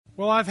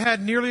Well, I've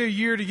had nearly a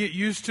year to get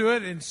used to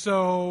it, and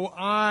so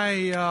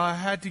I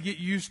had to get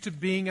used to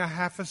being a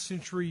half a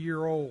century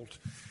year old.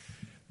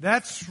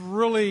 That's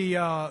really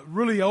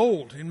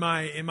old in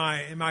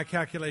my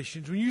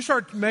calculations. When you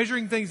start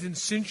measuring things in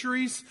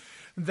centuries,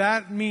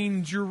 that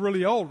means you're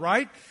really old,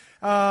 right?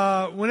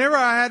 Whenever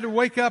I had to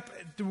wake up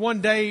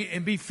one day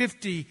and be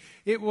 50,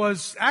 it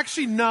was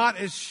actually not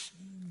as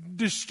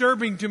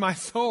disturbing to my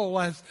soul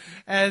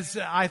as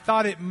I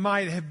thought it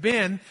might have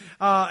been.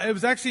 It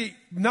was actually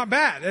not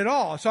bad at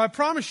all. So I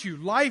promise you,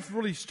 life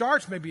really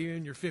starts maybe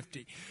when you're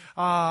 50.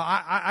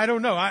 I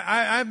don't know.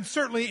 I'm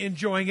certainly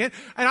enjoying it.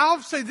 And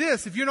I'll say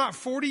this, if you're not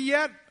 40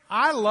 yet,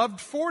 I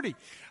loved 40.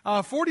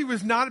 40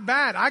 was not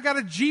bad. I got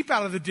a Jeep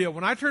out of the deal.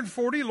 When I turned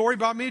 40, Lori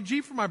bought me a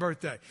Jeep for my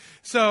birthday.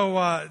 So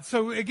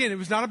again, it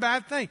was not a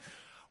bad thing.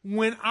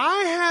 When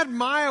I had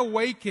my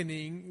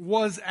awakening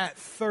was at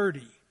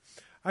 30.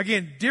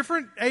 Again,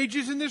 different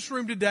ages in this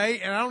room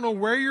today, and I don't know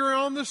where you're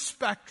on the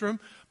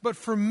spectrum, but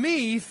for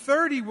me,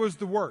 30 was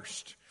the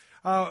worst.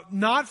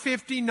 Not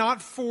 50,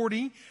 not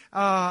 40.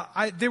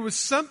 There was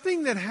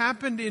something that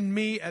happened in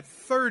me at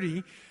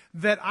 30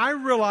 that I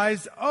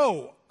realized,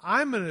 oh,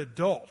 I'm an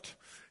adult.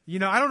 You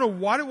know, I don't know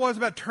what it was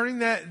about turning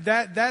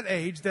that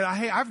age that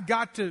I've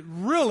got to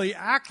really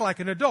act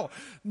like an adult.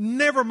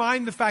 Never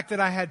mind the fact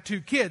that I had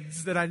 2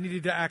 kids that I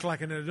needed to act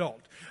like an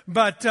adult.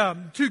 But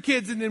 2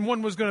 kids, and then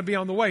one was going to be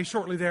on the way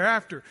shortly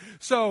thereafter.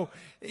 So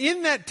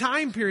in that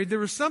time period, there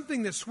was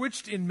something that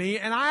switched in me,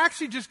 and I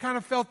actually just kind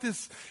of felt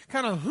this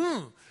kind of,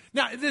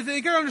 Now,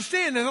 you got to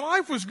understand that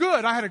life was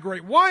good. I had a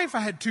great wife. I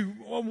had 2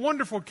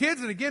 wonderful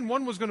kids. And again,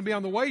 one was going to be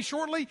on the way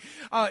shortly.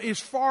 As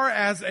far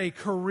as a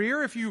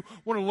career, if you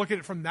want to look at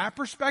it from that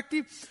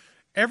perspective,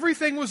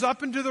 everything was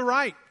up and to the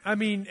right. I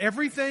mean,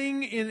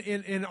 everything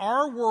in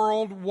our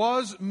world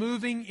was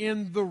moving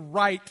in the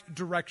right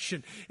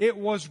direction. It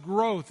was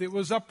growth. It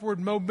was upward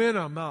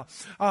momentum.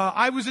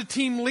 I was a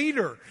team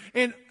leader,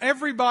 and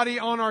everybody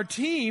on our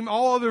team,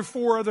 all other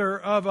 4 other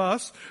of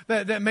us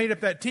that made up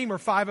that team, or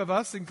 5 of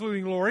us,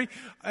 including Lori,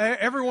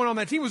 everyone on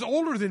that team was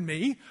older than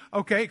me.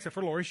 Okay, except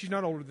for Lori, she's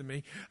not older than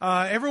me.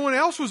 Everyone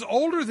else was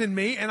older than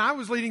me, and I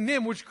was leading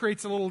them, which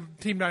creates a little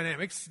team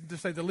dynamics, to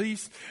say the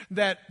least.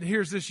 That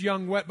here's this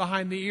young, wet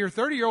behind the ear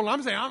 30-year-old.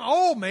 I'm saying, I'm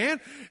old,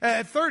 man,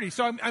 at 30.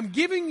 So I'm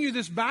giving you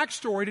this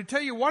backstory to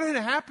tell you what had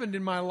happened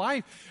in my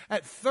life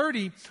at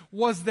 30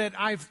 was that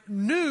I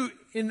knew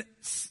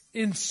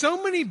in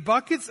so many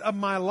buckets of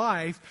my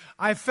life,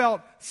 I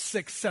felt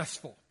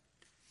successful.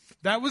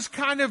 That was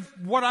kind of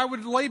what I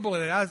would label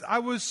it as. I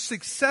was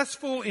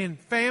successful in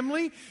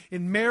family,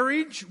 in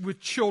marriage,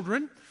 with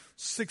children.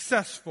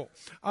 Successful.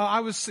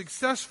 I was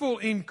successful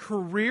in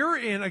career,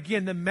 and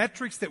again, the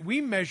metrics that we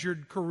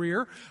measured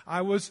career,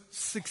 I was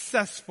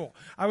successful.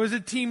 I was a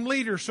team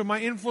leader, so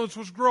my influence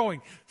was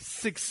growing.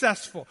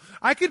 Successful.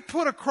 I could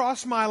put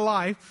across my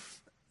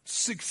life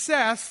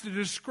success to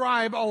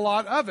describe a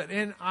lot of it,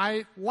 and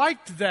I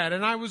liked that,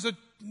 and I was an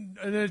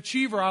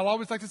achiever. I'll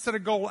always like to set a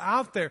goal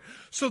out there.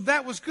 So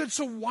that was good.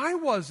 So why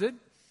was it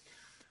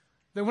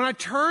that when I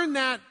turned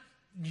that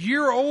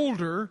year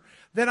older,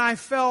 that I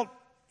felt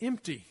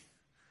empty?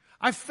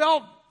 I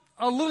felt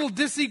a little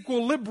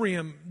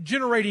disequilibrium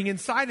generating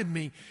inside of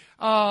me,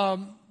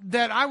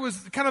 that I was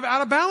kind of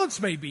out of balance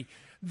maybe,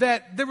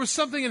 that there was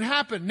something that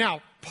happened.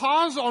 Now,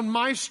 pause on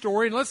my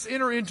story and let's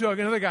enter into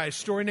another guy's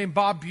story named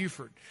Bob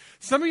Buford.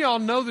 Some of y'all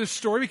know this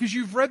story because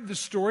you've read the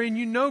story and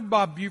you know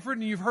Bob Buford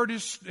and you've heard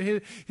his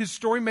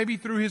story maybe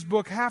through his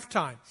book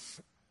Halftime,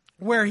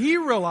 where he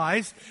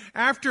realized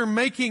after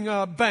making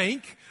a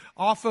bank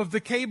off of the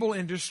cable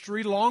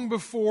industry long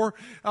before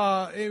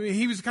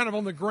he was kind of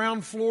on the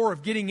ground floor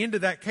of getting into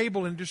that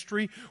cable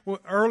industry.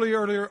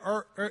 Earlier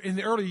in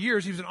the early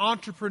years, he was an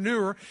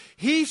entrepreneur.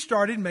 He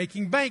started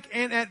making bank,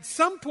 and at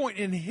some point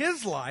in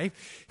his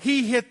life,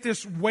 he hit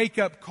this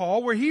wake-up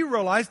call where he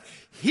realized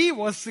he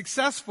was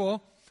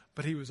successful,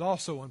 but he was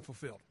also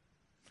unfulfilled.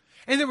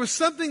 And there was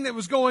something that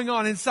was going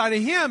on inside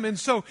of him. And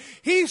so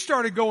he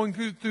started going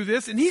through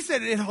this. And he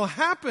said it'll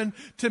happen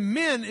to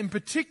men in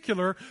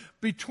particular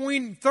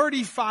between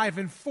 35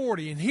 and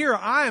 40. And here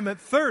I am at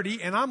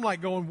 30 and I'm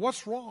like going,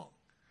 what's wrong?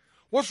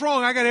 What's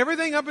wrong? I got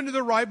everything up and to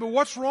the right, but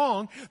what's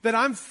wrong that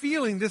I'm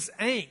feeling this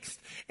angst?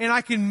 And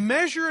I can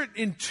measure it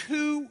in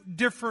 2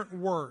 different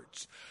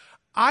words.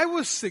 I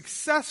was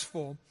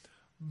successful,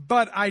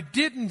 but I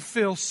didn't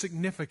feel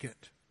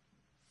significant.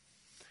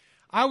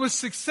 I was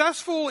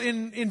successful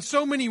in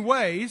so many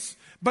ways,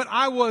 but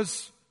I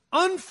was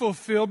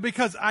unfulfilled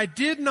because I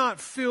did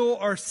not feel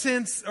or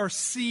sense or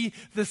see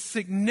the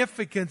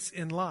significance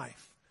in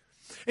life.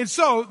 And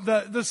so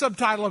the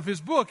subtitle of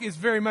his book is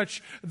very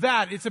much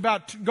that. It's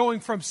about going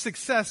from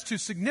success to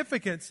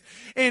significance.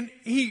 And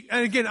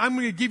again, I'm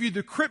going to give you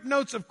the crypt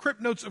notes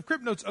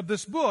of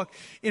this book.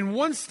 In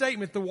one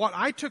statement, what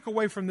I took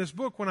away from this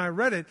book when I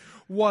read it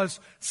was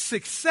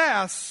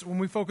success. When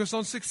we focus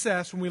on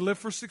success, when we live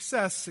for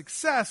success,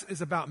 success is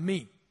about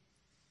me.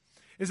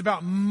 is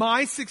about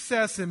my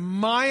success and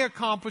my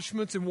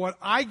accomplishments and what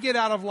I get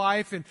out of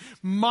life and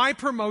my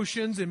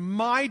promotions and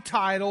my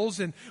titles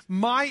and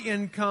my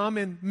income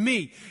and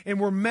me. And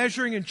we're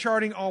measuring and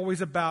charting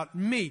always about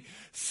me.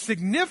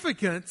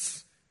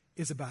 Significance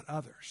is about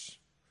others.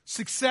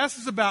 Success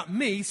is about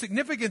me.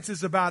 Significance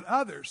is about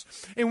others.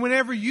 And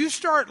whenever you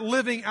start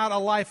living out a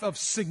life of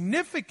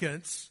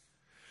significance,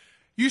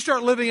 you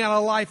start living out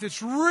a life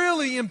that's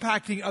really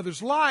impacting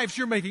others' lives,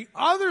 you're making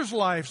others'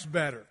 lives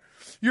better.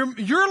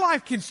 Your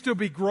life can still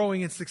be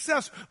growing in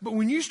success, but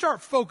when you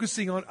start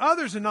focusing on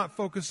others and not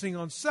focusing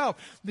on self,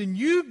 then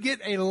you get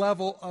a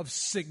level of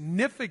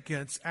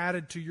significance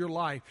added to your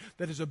life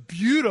that is a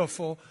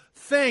beautiful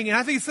thing. And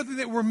I think it's something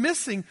that we're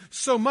missing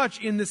so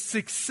much in this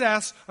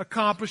success,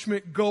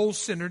 accomplishment,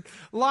 goal-centered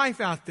life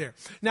out there.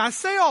 Now, I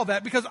say all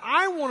that because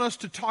I want us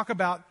to talk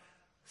about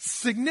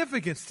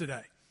significance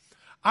today.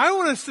 I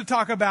want us to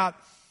talk about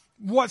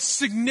what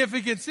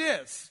significance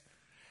is.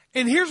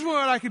 And here's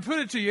what I can put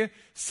it to you.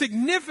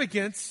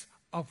 Significance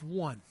of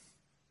one.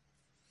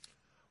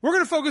 We're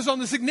going to focus on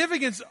the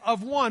significance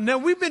of one. Now,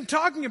 we've been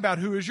talking about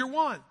who is your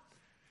one.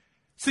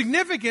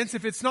 Significance,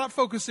 if it's not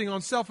focusing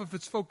on self, if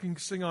it's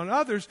focusing on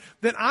others,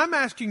 then I'm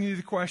asking you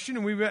the question,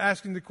 and we've been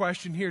asking the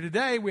question here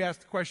today. We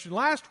asked the question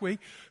last week,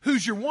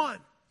 who's your one?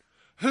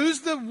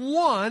 Who's the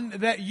one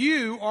that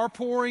you are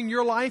pouring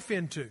your life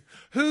into?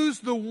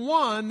 Who's the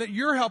one that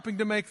you're helping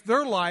to make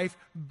their life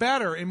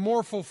better and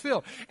more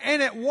fulfilled?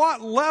 And at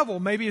what level?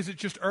 Maybe is it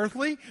just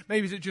earthly?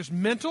 Maybe is it just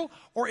mental?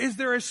 Or is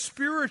there a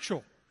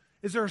spiritual?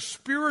 Is there a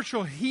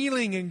spiritual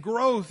healing and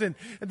growth and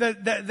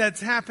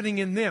that's happening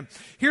in them?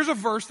 Here's a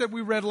verse that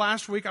we read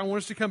last week. I want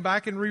us to come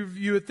back and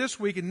review it this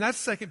week, and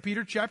that's 2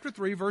 Peter chapter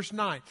 3, verse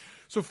 9.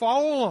 So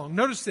follow along.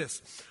 Notice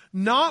this.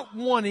 Not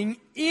wanting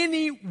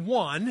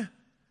anyone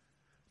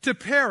to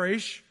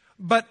perish,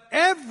 but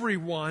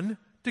everyone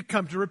to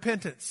come to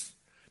repentance.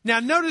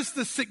 Now notice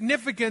the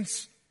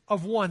significance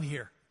of one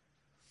here.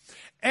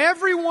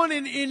 Everyone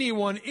and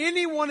anyone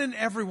and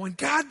everyone.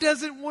 God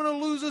doesn't want to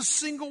lose a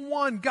single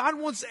one. God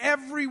wants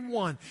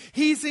everyone.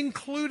 He's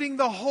including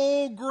the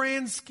whole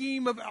grand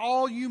scheme of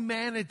all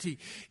humanity.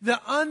 The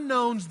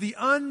unknowns, the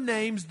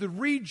unnames, the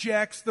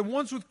rejects, the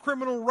ones with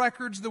criminal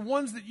records, the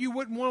ones that you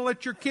wouldn't want to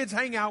let your kids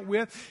hang out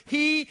with.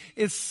 He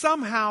is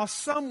somehow,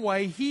 some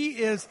way,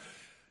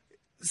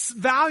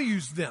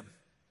 values them.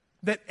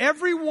 That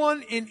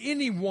everyone and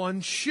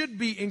anyone should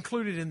be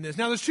included in this.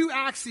 Now, there's two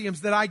axioms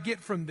that I get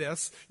from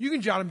this. You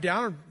can jot them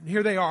down.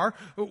 Here they are.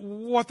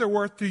 What they're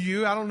worth to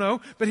you, I don't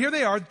know. But here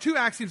they are, two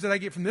axioms that I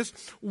get from this.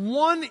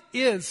 One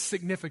is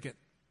significant.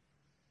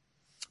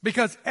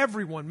 Because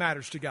everyone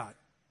matters to God.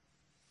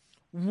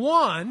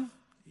 One,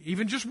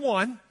 even just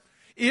one,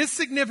 is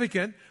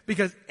significant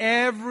because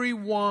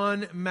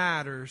everyone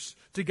matters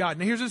to God.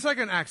 Now, here's the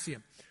second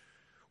axiom.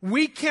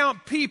 We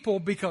count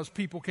people because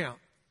people count.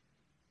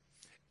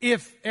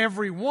 If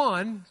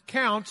everyone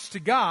counts to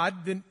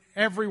God, then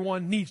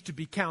everyone needs to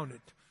be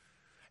counted.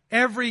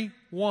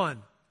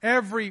 Everyone,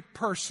 every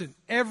person,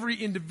 every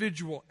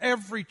individual,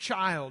 every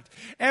child,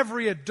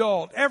 every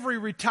adult, every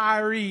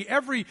retiree,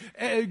 every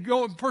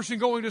person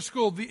going to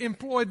school, the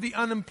employed, the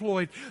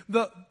unemployed,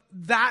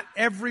 that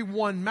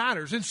everyone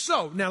matters. And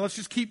so, now let's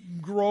just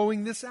keep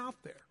growing this out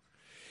there.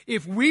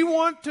 If we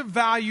want to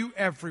value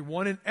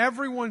everyone, and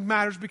everyone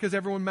matters because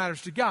everyone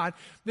matters to God,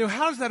 then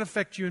how does that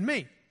affect you and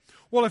me?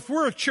 Well, if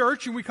we're a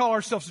church and we call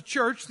ourselves a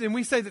church, then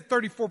we say that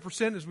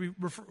 34%, as we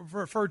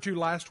referred to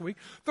last week,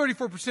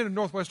 34% of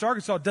Northwest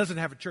Arkansas doesn't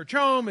have a church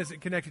home,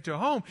 isn't connected to a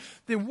home.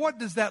 Then what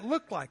does that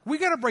look like? We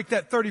got to break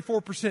that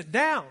 34%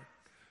 down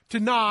to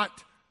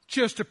not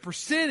just a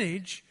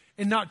percentage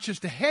and not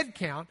just a head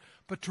count,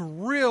 but to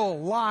real,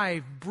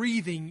 live,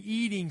 breathing,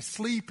 eating,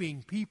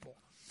 sleeping people.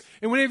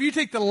 And whenever you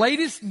take the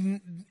latest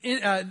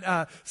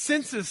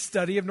census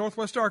study of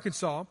Northwest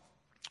Arkansas,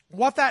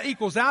 what that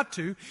equals out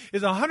to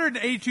is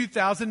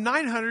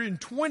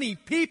 182,920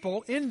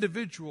 people,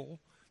 individual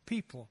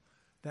people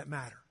that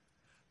matter,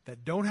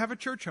 that don't have a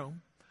church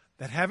home,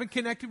 that haven't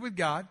connected with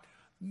God.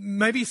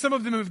 Maybe some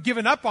of them have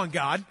given up on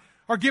God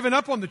or given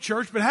up on the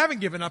church but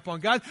haven't given up on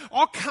God.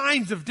 All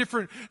kinds of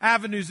different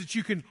avenues that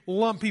you can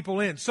lump people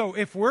in. So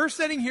if we're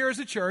sitting here as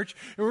a church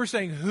and we're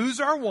saying who's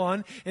our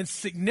one, and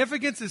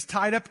significance is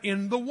tied up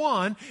in the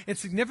one, and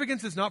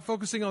significance is not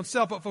focusing on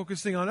self but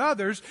focusing on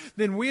others,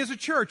 then we as a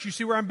church, you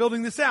see where I'm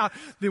building this out,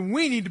 then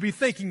we need to be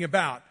thinking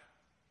about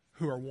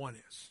who our one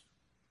is.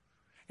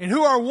 And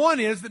who our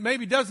one is that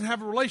maybe doesn't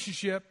have a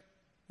relationship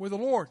with the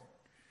Lord.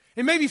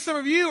 And maybe some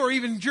of you are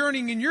even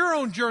journeying in your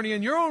own journey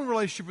and your own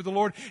relationship with the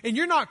Lord, and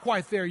you're not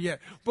quite there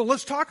yet. But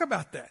let's talk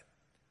about that.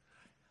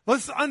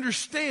 Let's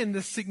understand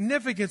the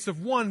significance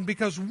of one,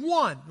 because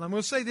one, and I'm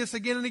going to say this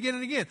again and again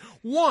and again,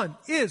 one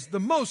is the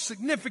most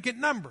significant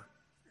number.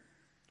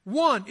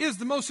 One is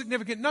the most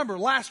significant number.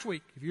 Last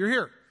week, if you're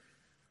here,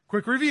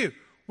 quick review.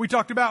 We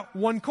talked about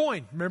one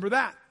coin. Remember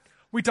that?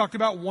 We talked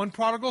about one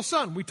prodigal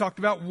son. We talked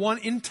about one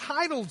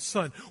entitled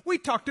son. We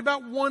talked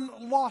about one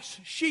lost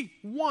sheep.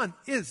 One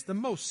is the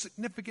most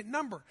significant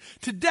number.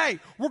 Today,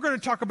 we're going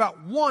to talk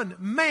about one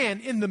man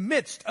in the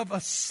midst of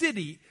a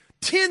city,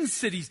 10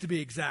 cities to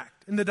be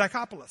exact, in the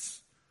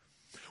Decapolis.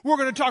 We're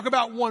going to talk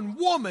about one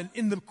woman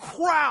in the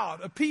crowd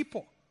of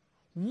people.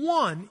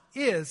 One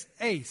is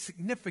a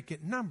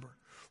significant number.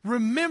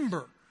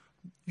 Remember,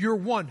 your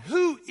one.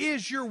 Who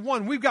is your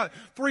one? We've got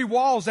 3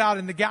 walls out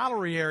in the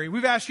gallery area.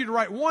 We've asked you to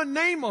write one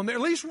name on there,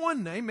 at least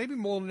one name, maybe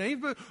more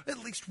names, but at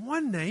least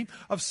one name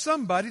of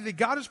somebody that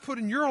God has put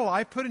in your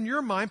life, put in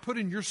your mind, put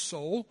in your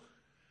soul,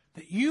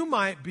 that you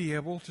might be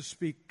able to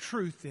speak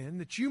truth in,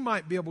 that you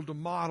might be able to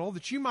model,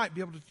 that you might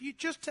be able to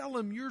just tell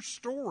them your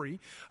story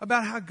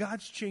about how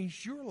God's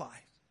changed your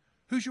life.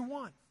 Who's your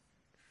one?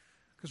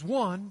 Because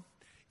one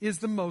is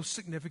the most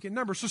significant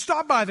number. So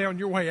stop by there on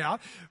your way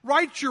out.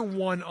 Write your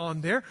one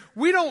on there.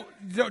 We don't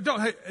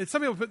hey,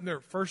 some people put in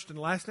their first and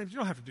last names. You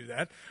don't have to do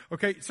that.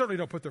 Okay. Certainly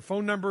don't put their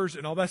phone numbers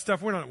and all that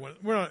stuff. We're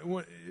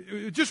not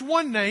just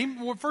one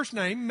name, first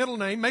name, middle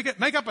name, make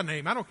up a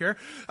name. I don't care.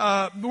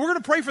 We're going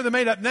to pray for the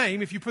made up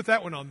name if you put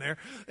that one on there.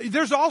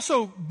 There's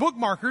also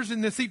bookmarkers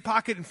in the seat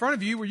pocket in front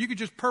of you where you could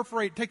just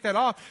perforate, take that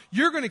off.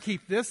 You're going to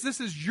keep this.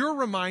 This is your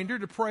reminder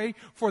to pray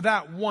for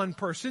that one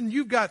person.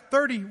 You've got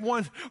 30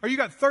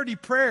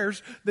 prayers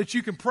that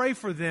you can pray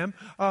for them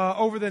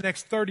over the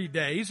next 30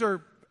 days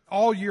or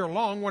all year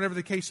long, whatever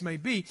the case may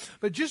be.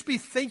 But just be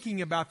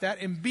thinking about that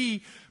and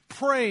be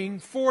praying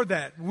for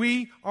that.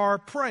 We are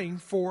praying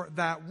for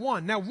that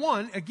one. Now,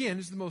 one, again,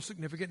 is the most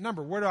significant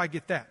number. Where do I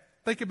get that?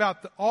 Think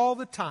about all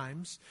the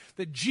times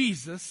that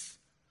Jesus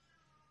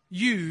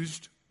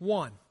used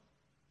one.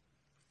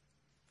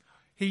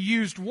 He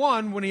used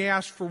one when he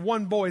asked for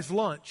one boy's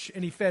lunch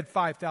and he fed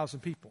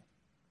 5,000 people.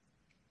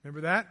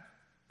 Remember that?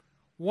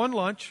 One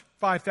lunch,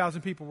 5,000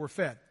 people were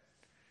fed.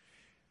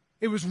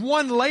 It was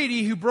one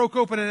lady who broke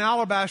open an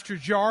alabaster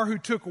jar who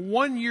took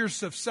 1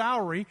 year's of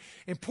salary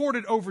and poured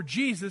it over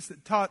Jesus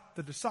that taught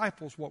the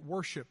disciples what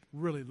worship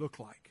really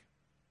looked like.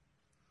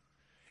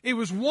 It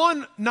was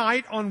one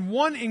night on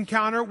one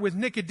encounter with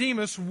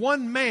Nicodemus,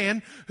 one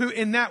man who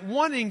in that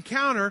one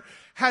encounter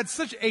had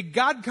such a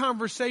God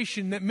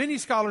conversation that many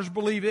scholars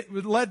believe it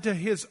led to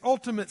his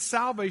ultimate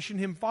salvation,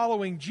 him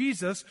following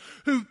Jesus,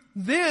 who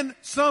then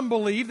some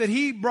believe that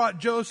he brought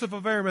Joseph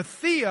of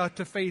Arimathea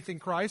to faith in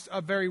Christ,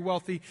 a very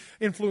wealthy,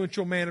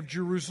 influential man of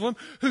Jerusalem,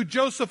 who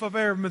Joseph of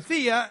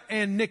Arimathea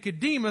and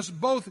Nicodemus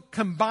both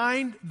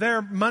combined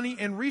their money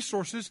and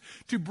resources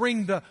to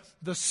bring the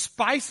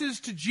spices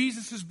to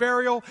Jesus'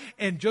 burial,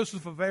 and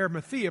Joseph of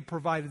Arimathea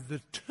provided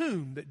the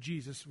tomb that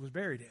Jesus was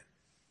buried in.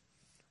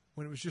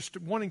 When it was just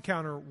one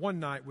encounter, one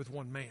night with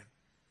one man.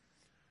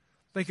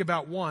 Think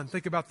about one.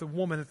 Think about the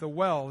woman at the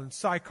well in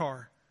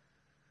Sychar.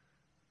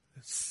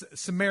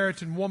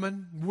 Samaritan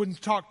woman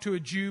wouldn't talk to a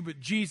Jew,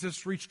 but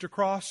Jesus reached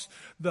across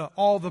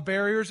all the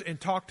barriers and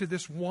talked to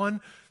this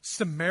one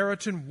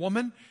Samaritan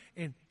woman,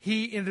 and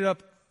he ended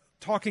up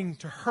talking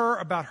to her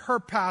about her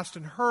past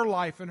and her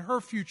life and her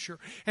future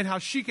and how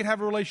she could have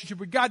a relationship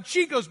with God.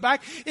 She goes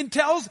back and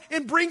tells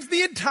and brings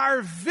the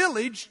entire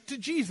village to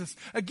Jesus.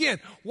 Again,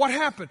 what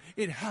happened?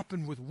 It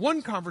happened with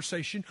one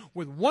conversation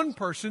with one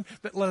person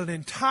that led an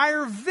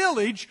entire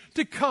village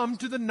to come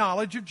to the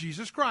knowledge of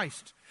Jesus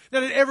Christ. Now,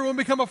 did everyone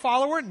become a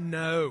follower?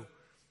 No.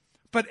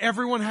 But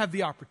everyone had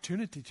the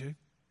opportunity to.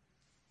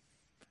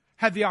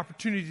 Had the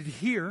opportunity to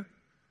hear.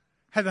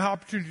 Had the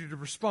opportunity to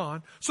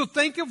respond. So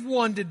think of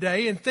one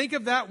today and think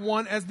of that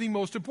one as the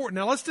most important.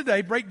 Now let's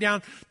today break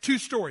down 2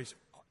 stories.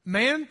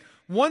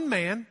 One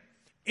man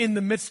in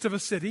the midst of a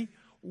city,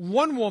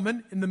 one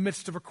woman in the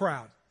midst of a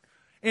crowd.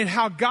 And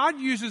how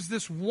God uses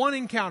this one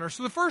encounter.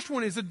 So the first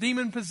one is a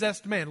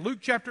demon-possessed man. Luke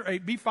chapter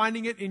 8. Be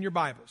finding it in your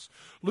Bibles.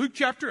 Luke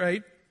chapter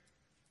 8.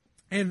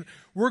 And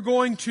we're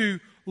going to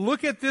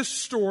look at this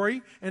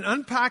story and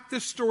unpack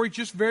this story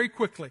just very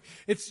quickly.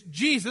 It's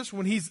Jesus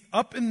when he's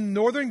up in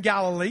northern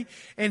Galilee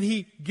and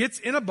he gets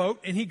in a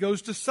boat and he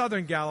goes to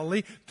southern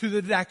Galilee to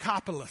the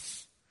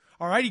Decapolis.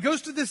 All right, he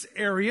goes to this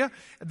area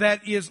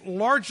that is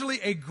largely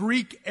a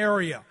Greek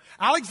area.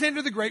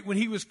 Alexander the Great, when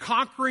he was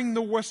conquering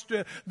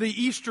the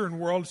Eastern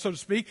world, so to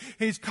speak,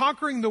 he's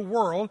conquering the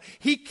world,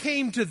 he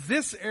came to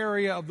this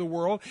area of the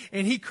world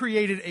and he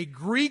created a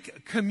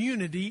Greek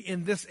community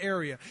in this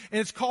area. And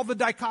it's called the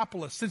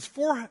Decapolis. Since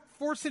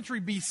 4th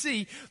century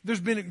BC,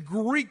 there's been a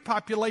Greek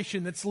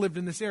population that's lived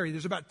in this area.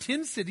 There's about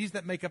 10 cities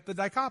that make up the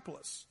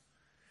Decapolis.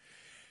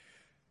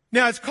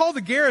 Now, it's called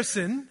the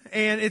Garrison,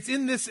 and it's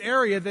in this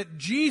area that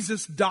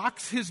Jesus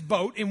docks his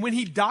boat. And when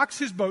he docks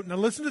his boat, now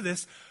listen to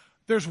this,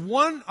 there's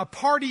a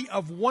party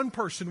of one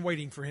person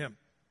waiting for him.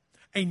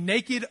 A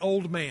naked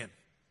old man.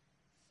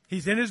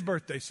 He's in his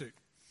birthday suit.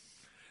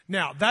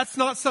 Now, that's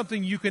not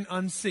something you can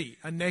unsee,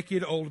 a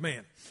naked old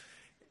man.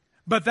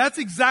 But that's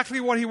exactly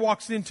what he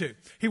walks into.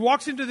 He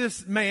walks into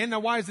this man. Now,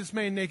 why is this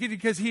man naked?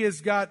 Because he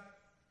is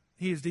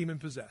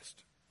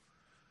demon-possessed.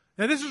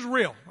 Now, this is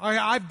real.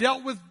 I've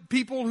dealt with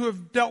people who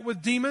have dealt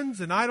with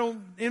demons, and I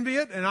don't envy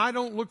it, and I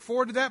don't look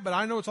forward to that, but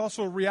I know it's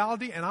also a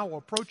reality, and I will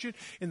approach it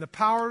in the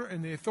power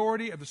and the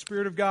authority of the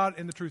Spirit of God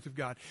and the truth of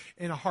God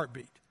in a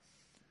heartbeat.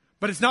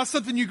 But it's not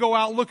something you go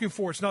out looking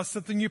for. It's not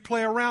something you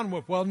play around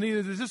with. Well,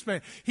 neither does this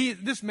man.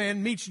 This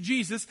man meets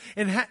Jesus,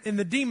 and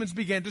the demons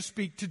began to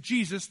speak to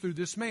Jesus through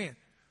this man.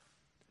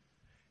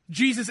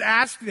 Jesus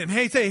asked them,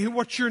 hey,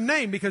 what's your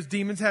name? Because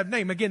demons have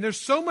name. Again,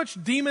 there's so much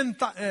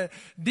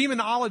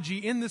demonology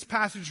in this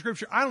passage of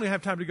Scripture. I don't even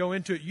have time to go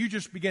into it. You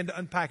just begin to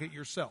unpack it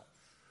yourself.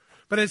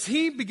 But as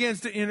he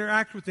begins to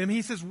interact with them,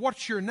 he says,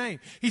 what's your name?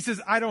 He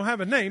says, I don't have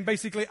a name.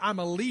 Basically, I'm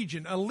a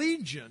legion. A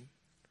legion?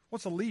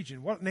 What's a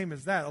legion? What name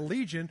is that? A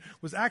legion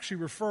was actually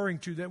referring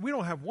to that we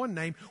don't have one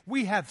name.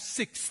 We have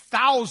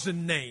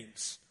 6,000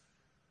 names.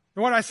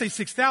 And why do I say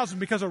 6,000?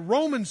 Because a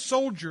Roman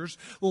soldier's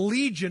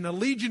legion, a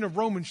legion of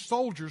Roman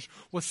soldiers,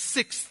 was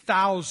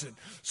 6,000.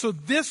 So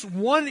this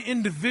one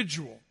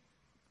individual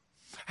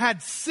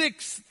had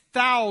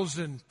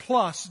 6,000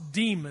 plus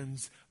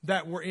demons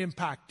that were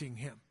impacting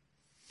him.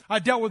 I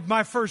dealt with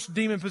my first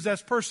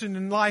demon-possessed person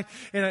in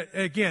life, and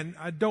again,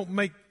 I don't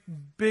make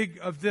big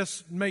of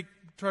this,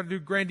 try to do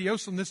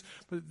grandiose on this,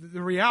 but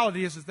the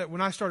reality is that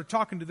when I started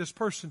talking to this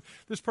person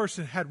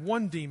had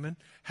one demon,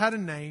 had a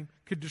name,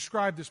 could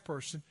describe this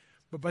person.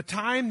 But by the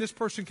time this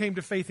person came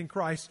to faith in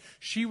Christ,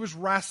 she was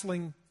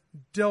wrestling,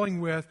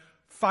 dealing with,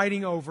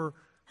 fighting over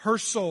her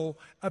soul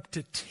up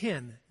to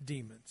 10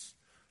 demons.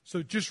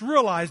 So just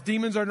realize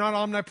demons are not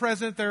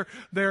omnipresent. They're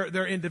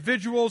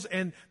individuals,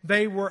 and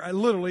they were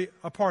literally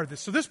a part of this.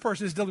 So this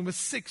person is dealing with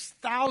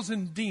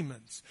 6,000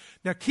 demons.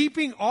 Now,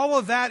 keeping all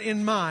of that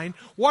in mind,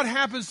 what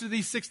happens to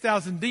these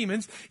 6,000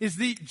 demons is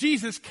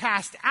Jesus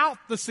cast out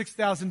the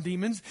 6,000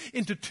 demons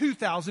into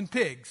 2,000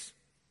 pigs.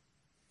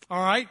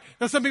 All right?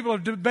 Now, some people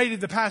have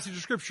debated the passage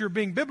of Scripture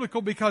being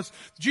biblical because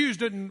Jews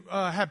didn't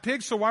have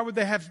pigs, so why would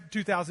they have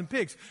 2,000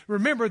 pigs?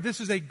 Remember,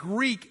 this is a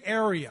Greek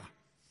area.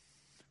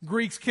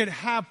 Greeks could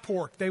have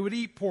pork. They would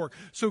eat pork.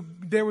 So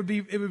it would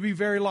be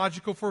very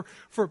logical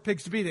for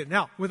pigs to be there.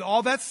 Now, with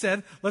all that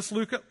said, let's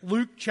look at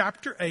Luke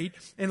chapter 8,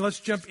 and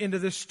let's jump into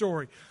this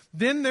story.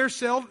 Then there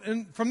sailed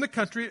from the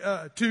country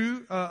of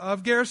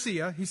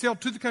Gerasea. He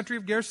sailed to the country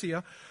of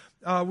Gerasea,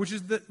 which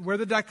is where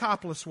the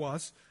Decapolis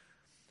was,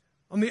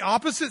 on the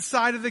opposite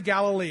side of the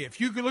Galilee.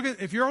 If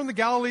you're on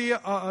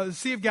the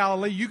Sea of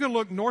Galilee, you can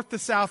look north to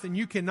south and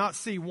you cannot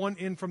see one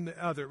end from the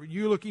other.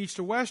 You look east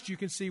to west, you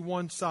can see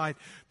one side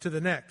to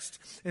the next.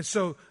 And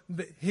so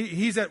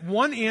he's at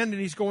one end and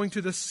he's going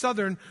to the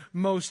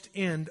southernmost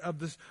end of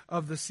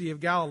the Sea of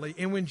Galilee.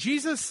 And when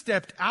Jesus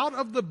stepped out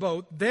of the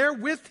boat, there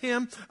with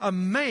him a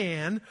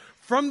man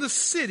from the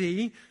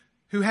city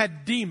who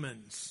had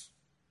demons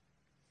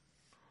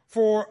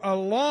for a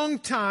long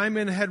time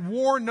and had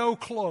wore no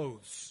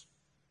clothes.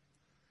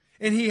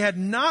 And he had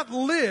not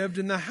lived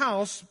in the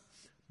house,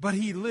 but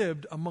he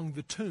lived among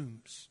the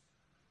tombs.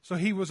 So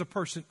he was a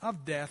person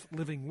of death,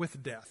 living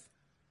with death.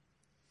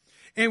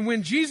 And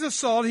when Jesus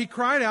saw it, he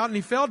cried out and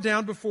he fell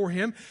down before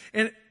him.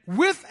 And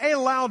with a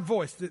loud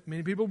voice,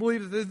 many people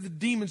believe that the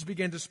demons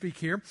began to speak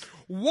here.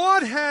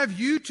 What have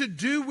you to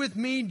do with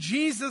me,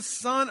 Jesus,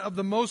 Son of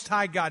the Most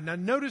High God? Now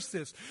notice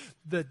this.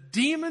 The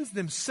demons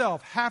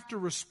themselves have to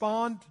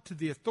respond to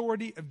the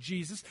authority of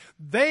Jesus.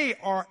 They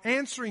are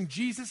answering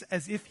Jesus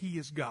as if he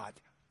is God.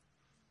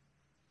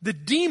 The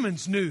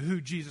demons knew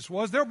who Jesus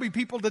was. There will be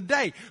people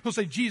today who'll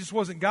say Jesus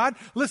wasn't God.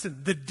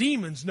 Listen, the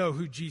demons know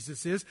who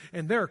Jesus is,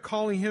 and they're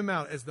calling him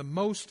out as the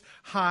Most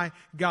High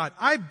God.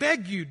 I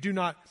beg you, do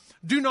not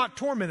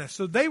torment us.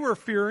 So they were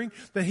fearing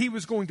that he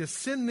was going to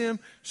send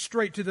them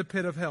straight to the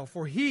pit of hell.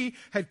 For he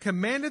had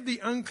commanded the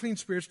unclean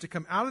spirits to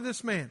come out of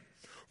this man.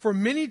 For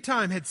many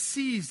times had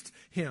seized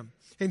him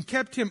and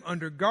kept him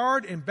under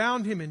guard and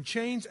bound him in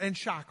chains and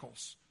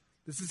shackles.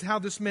 This is how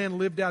this man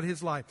lived out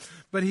his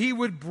life. But he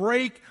would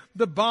break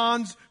the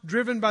bonds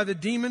driven by the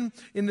demon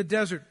in the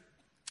desert.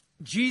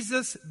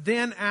 Jesus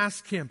then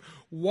asked him,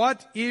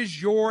 "What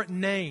is your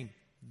name?"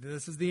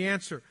 This is the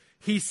answer.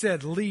 He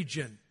said,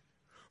 "Legion."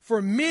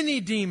 For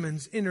many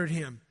demons entered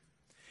him,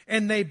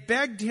 and they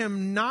begged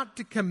him not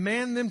to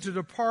command them to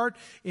depart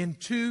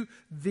into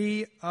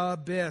the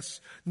abyss.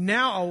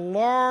 Now a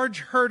large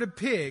herd of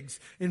pigs,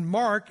 in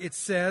Mark it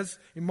says,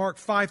 in Mark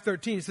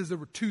 5:13, it says there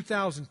were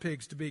 2,000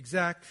 pigs to be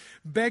exact,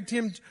 begged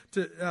him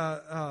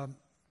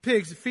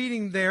pigs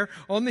feeding there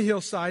on the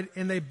hillside,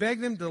 and they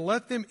begged them to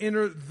let them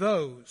enter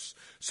those.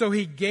 So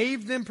he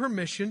gave them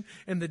permission,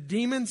 and the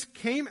demons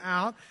came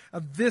out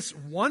of this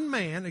one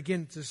man.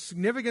 Again, the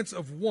significance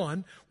of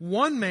one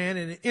man,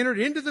 and it entered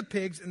into the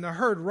pigs, and the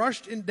herd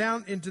rushed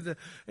down into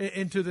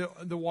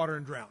the water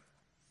and drowned.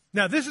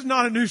 Now, this is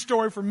not a new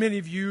story for many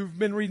of you who've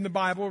been reading the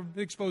Bible or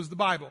exposed to the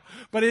Bible,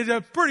 but it's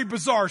a pretty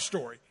bizarre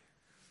story.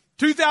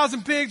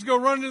 2,000 pigs go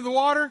running into the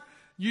water.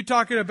 You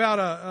talking about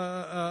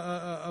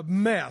a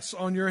mess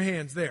on your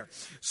hands there.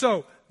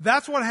 So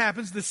that's what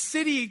happens.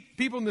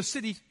 People in the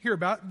city hear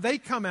about it. They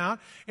come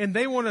out and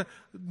they want to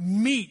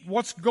meet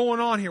what's going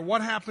on here.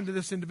 What happened to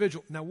this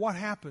individual? Now what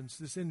happens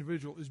to this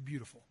individual is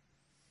beautiful.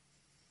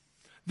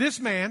 This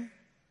man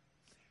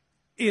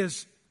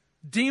is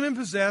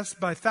demon-possessed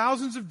by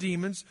thousands of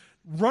demons,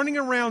 running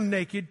around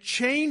naked,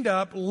 chained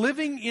up,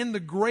 living in the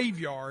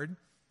graveyard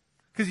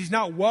because he's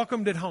not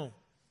welcomed at home.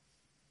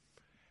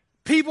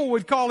 People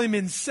would call him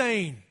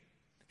insane.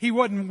 He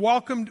wasn't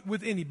welcomed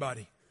with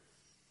anybody.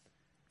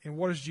 And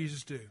what does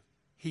Jesus do?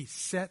 He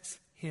sets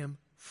him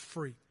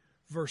free.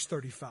 Verse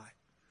 35.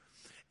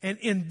 And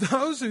in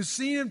those who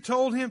seen him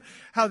told him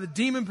how the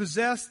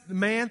demon-possessed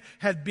man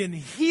had been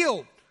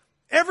healed.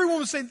 Everyone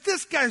was saying,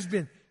 this guy's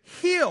been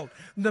healed.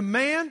 The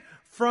man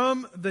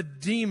from the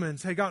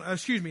demons had gone, I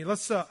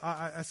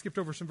skipped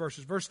over some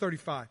verses. Verse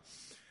 35.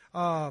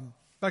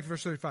 Back to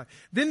verse 35.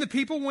 Then the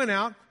people went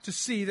out to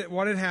see that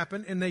what had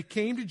happened, and they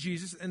came to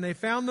Jesus, and they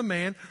found the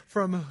man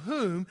from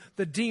whom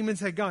the demons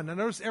had gone. Now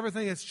notice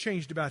everything that's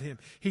changed about him.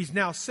 He's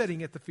now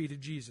sitting at the feet of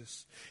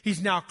Jesus.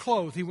 He's now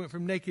clothed. He went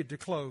from naked to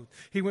clothed.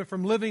 He went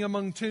from living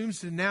among tombs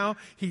to now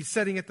he's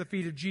sitting at the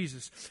feet of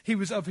Jesus. He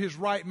was of his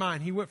right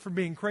mind. He went from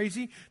being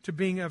crazy to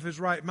being of his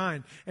right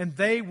mind. And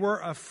they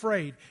were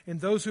afraid. And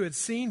those who had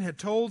seen had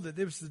told that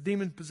it was the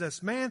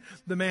demon-possessed man.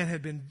 The man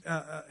had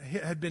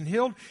been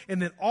healed.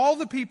 And then all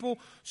the people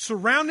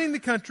surrounding the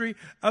country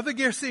of the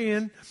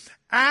Gerasenes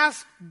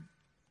asked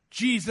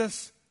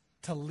Jesus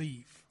to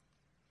leave.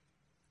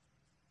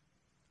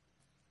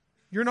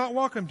 You're not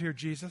welcomed here,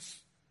 Jesus.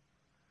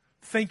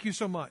 Thank you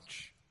so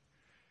much.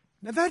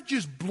 Now that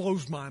just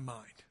blows my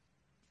mind.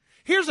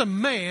 Here's a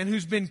man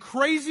who's been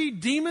crazy,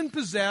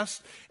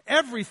 demon-possessed,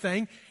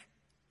 everything,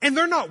 and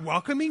they're not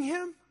welcoming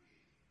him?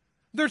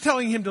 They're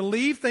telling him to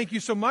leave. Thank you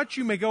so much.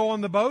 You may go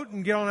on the boat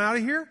and get on out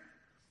of here.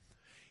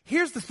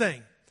 Here's the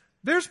thing.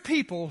 There's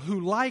people who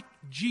like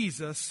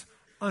Jesus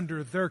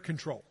under their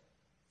control.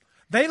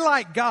 They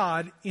like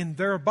God in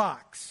their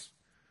box,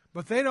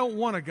 but they don't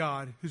want a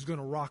God who's going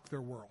to rock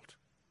their world.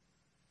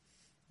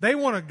 They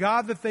want a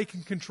God that they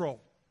can control,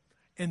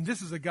 and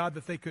this is a God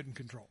that they couldn't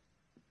control.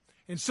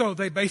 And so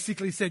they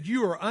basically said,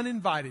 you are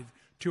uninvited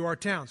to our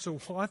town. So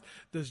what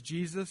does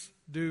Jesus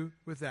do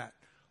with that?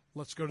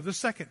 Let's go to the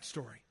second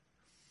story.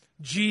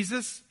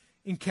 Jesus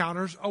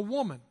encounters a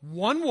woman.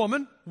 One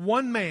woman,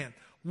 one man.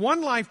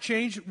 One life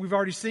change, we've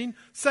already seen.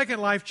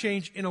 Second life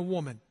change in a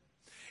woman.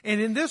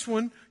 And in this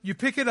one, you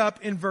pick it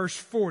up in verse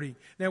 40.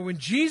 Now, when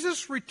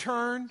Jesus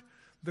returned,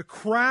 the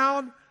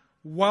crowd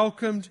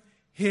welcomed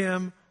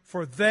him,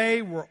 for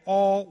they were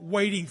all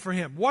waiting for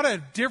him. What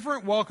a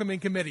different welcoming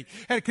committee.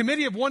 Had a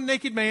committee of one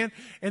naked man,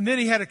 and then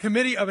he had a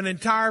committee of an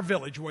entire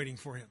village waiting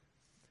for him.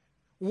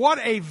 What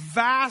a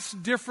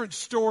vast different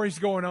stories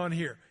going on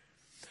here.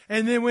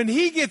 And then when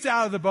he gets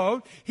out of the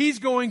boat, he's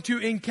going to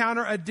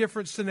encounter a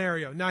different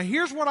scenario. Now,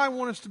 here's what I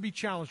want us to be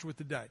challenged with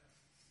today.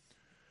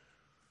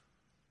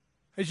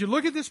 As you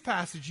look at this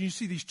passage and you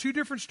see these two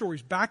different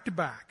stories back to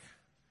back,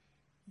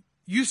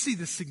 you see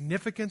the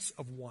significance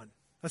of one.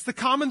 That's the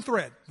common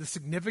thread, the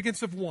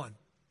significance of one.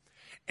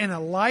 And a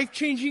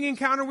life-changing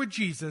encounter with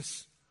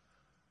Jesus,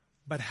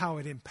 but how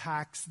it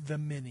impacts the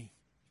many.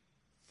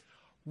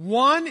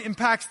 One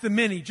impacts the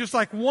many, just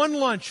like one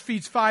lunch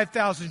feeds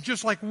 5,000,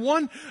 just like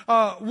one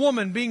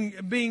woman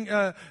being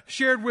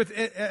shared with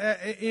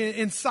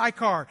in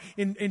Sychar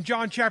in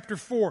John chapter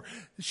 4.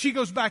 She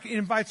goes back and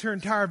invites her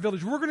entire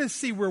village. We're going to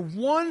see where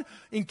one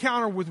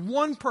encounter with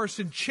one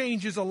person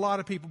changes a lot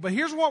of people. But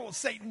here's what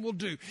Satan will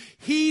do.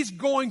 He's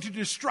going to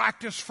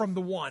distract us from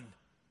the one.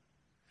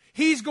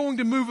 He's going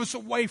to move us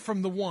away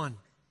from the one.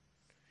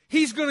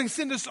 He's going to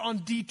send us on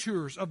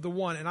detours of the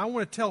one. And I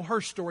want to tell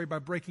her story by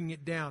breaking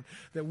it down,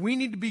 that we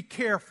need to be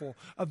careful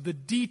of the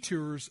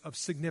detours of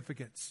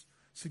significance.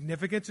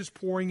 Significance is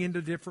pouring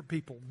into different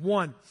people.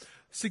 One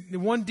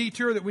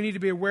detour that we need to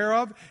be aware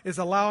of is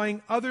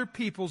allowing other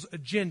people's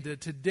agenda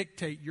to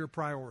dictate your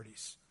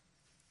priorities.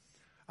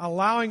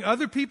 Allowing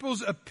other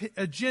people's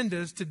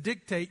agendas to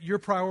dictate your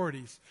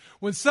priorities.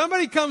 When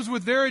somebody comes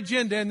with their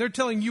agenda and they're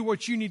telling you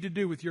what you need to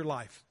do with your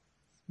life,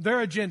 their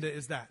agenda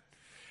is that.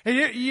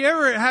 And you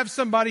ever have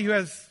somebody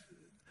who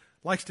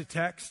likes to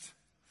text,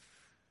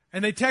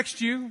 and they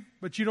text you,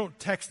 but you don't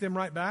text them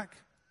right back?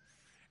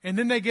 And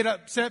then they get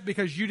upset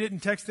because you didn't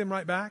text them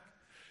right back?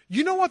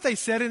 You know what they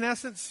said in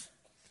essence?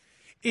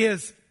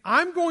 Is,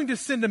 I'm going to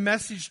send a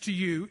message to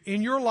you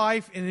in your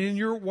life and in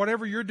your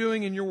whatever you're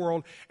doing in your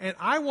world, and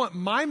I want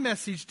my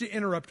message to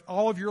interrupt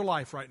all of your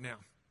life right now.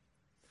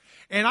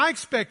 And I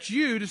expect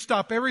you to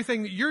stop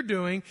everything that you're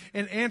doing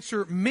and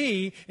answer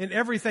me in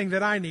everything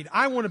that I need.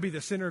 I want to be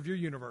the center of your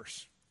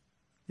universe.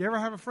 You ever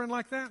have a friend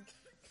like that?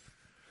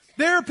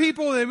 There are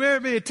people, that may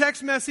be a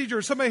text message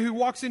or somebody who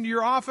walks into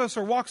your office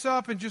or walks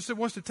up and just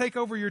wants to take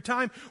over your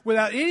time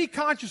without any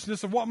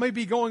consciousness of what may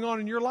be going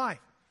on in your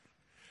life.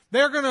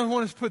 They're going to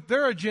want to put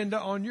their agenda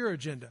on your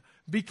agenda.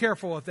 Be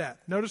careful of that.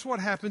 Notice what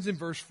happens in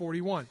verse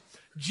 41.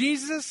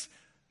 Jesus,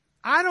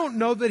 I don't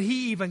know that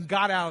he even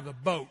got out of the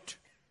boat.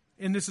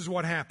 And this is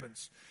what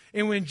happens.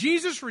 And when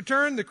Jesus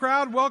returned, the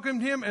crowd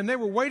welcomed him, and they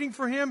were waiting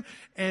for him.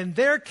 And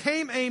there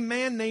came a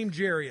man named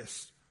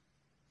Jairus,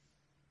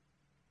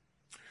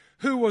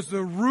 who was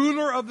the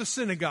ruler of the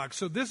synagogue.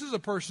 So this is a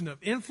person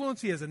of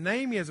influence. He has a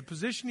name, he has a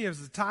position, he has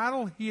a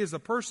title. He is a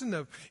person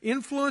of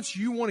influence.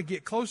 You want to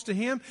get close to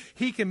him.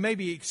 He can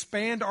maybe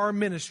expand our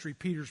ministry,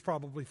 Peter's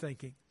probably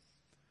thinking.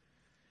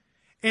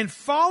 And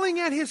falling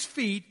at his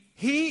feet,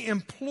 he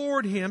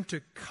implored him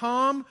to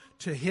come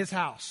to his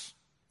house.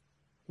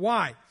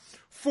 Why?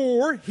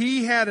 For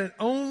he had an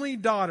only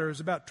daughter, who was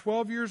about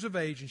 12 years of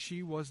age, and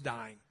she was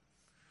dying.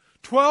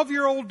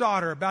 12-year-old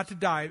daughter about to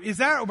die. Is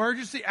that an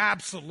emergency?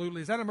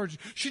 Absolutely. Is that an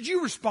emergency? Should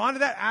you respond to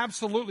that?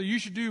 Absolutely. You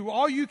should do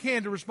all you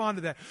can to respond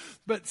to that.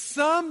 But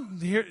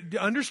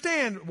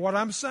understand what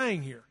I'm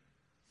saying here.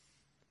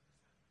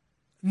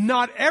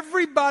 Not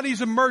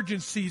everybody's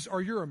emergencies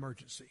are your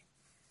emergency.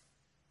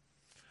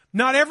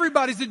 Not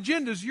everybody's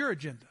agenda is your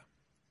agenda.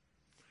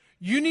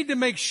 You need to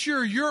make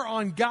sure you're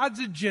on God's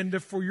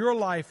agenda for your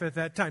life at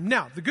that time.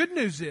 Now, the good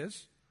news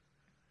is,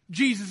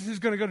 Jesus is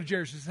going to go to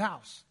Jairus'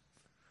 house.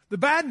 The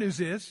bad news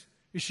is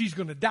she's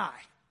going to die.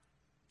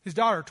 His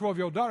daughter,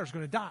 12-year-old daughter, is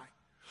going to die.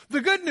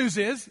 The good news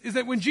is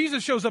that when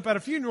Jesus shows up at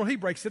a funeral, he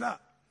breaks it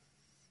up.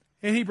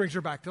 And he brings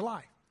her back to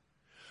life.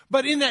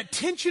 But in that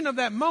tension of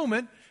that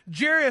moment,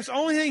 Jairus,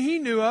 only thing he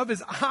knew of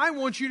is, I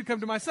want you to come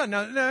to my son.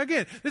 Now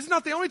again, this is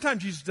not the only time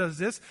Jesus does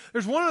this.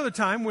 There's one other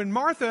time when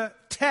Martha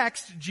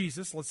texts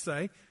Jesus, let's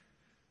say,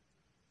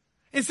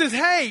 and says,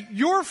 hey,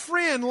 your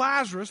friend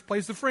Lazarus,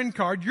 plays the friend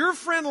card, your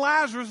friend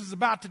Lazarus is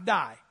about to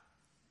die.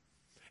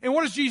 And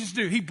what does Jesus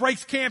do? He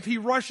breaks camp. He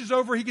rushes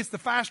over. He gets the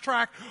fast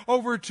track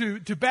over to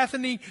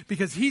Bethany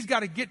because he's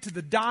got to get to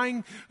the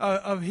dying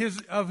of his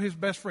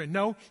best friend.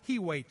 No, he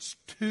waits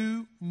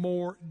 2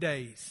 more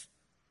days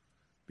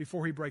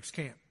before he breaks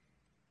camp.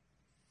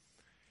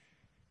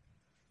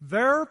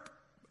 Their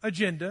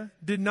agenda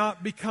did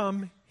not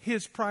become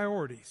his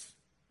priorities.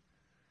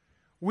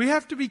 We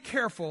have to be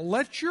careful.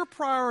 Let your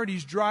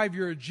priorities drive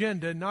your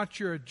agenda, not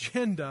your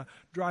agenda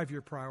drive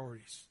your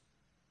priorities.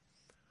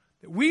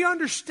 We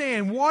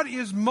understand what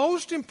is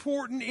most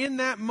important in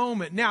that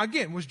moment. Now,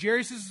 again, was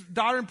Jairus'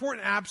 daughter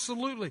important?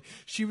 Absolutely.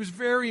 She was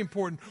very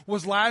important.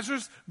 Was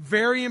Lazarus?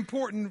 Very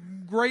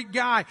important. Great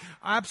guy.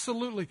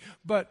 Absolutely.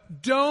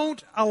 But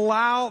don't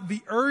allow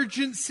the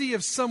urgency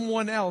of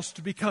someone else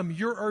to become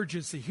your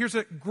urgency. Here's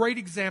a great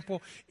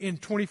example in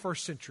 21st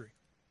century,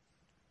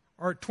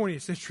 or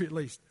 20th century at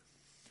least.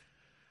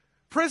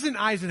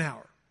 President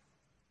Eisenhower.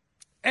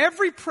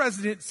 Every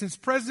president since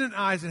President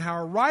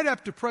Eisenhower, right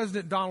up to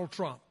President Donald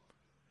Trump,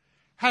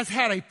 has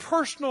had a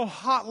personal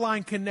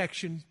hotline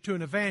connection to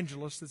an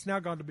evangelist that's now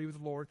gone to be with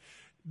the Lord,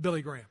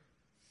 Billy Graham.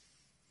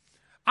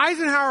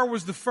 Eisenhower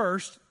was the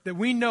first that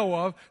we know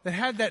of that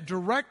had that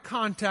direct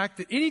contact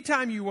that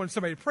anytime you wanted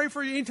somebody to pray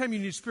for you, anytime you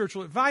needed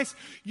spiritual advice,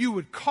 you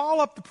would call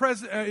up the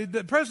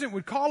president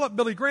would call up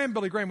Billy Graham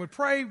would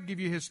pray, give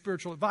you his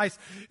spiritual advice.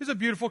 It's a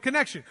beautiful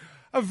connection.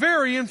 A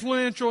very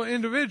influential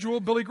individual,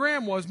 Billy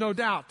Graham was, no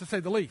doubt, to say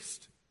the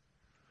least.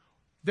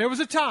 There was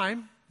a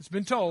time, it's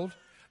been told,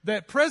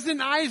 that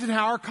President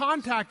Eisenhower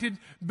contacted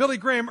Billy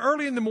Graham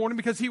early in the morning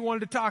because he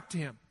wanted to talk to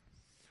him.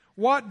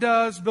 What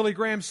does Billy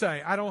Graham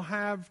say? I don't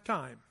have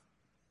time.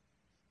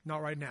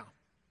 Not right now.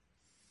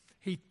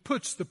 He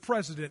puts the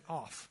president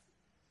off.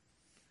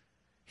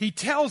 He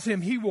tells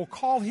him he will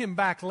call him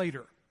back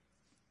later.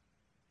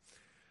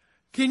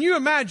 Can you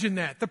imagine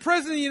that? The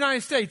President of the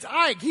United States,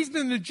 Ike, he's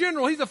been the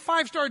general. He's a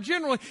 5-star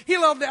general. He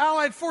loved the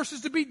Allied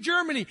forces to beat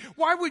Germany.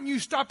 Why wouldn't you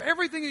stop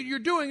everything that you're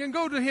doing and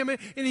go to him and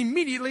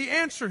immediately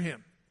answer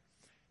him?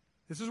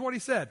 This is what he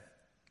said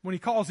when he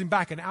calls him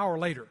back an hour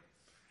later.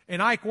 And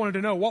Ike wanted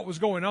to know what was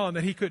going on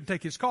that he couldn't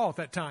take his call at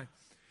that time.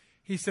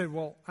 He said,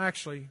 well,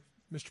 actually,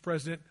 Mr.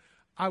 President,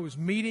 I was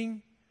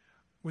meeting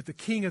with the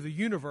King of the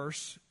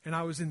universe, and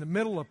I was in the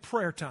middle of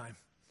prayer time.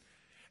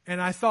 And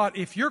I thought,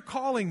 if you're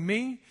calling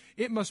me,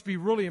 it must be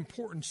really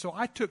important. So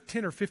I took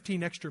 10 or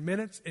 15 extra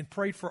minutes and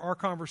prayed for our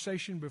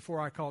conversation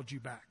before I called you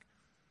back.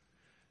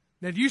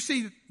 Now, do you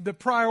see the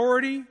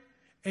priority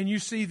and you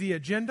see the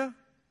agenda?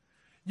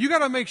 You got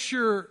to make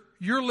sure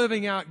you're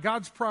living out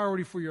God's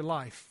priority for your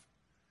life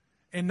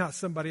and not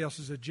somebody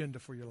else's agenda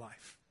for your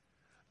life.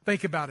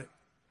 Think about it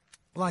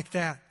like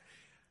that.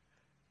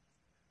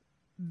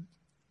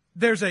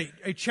 There's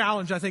a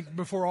challenge, I think,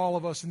 before all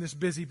of us in this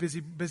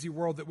busy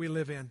world that we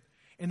live in.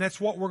 And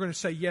that's what we're going to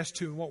say yes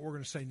to and what we're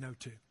going to say no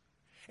to.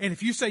 And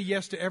if you say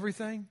yes to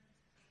everything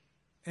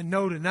and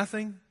no to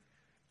nothing,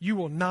 you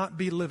will not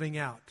be living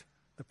out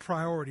the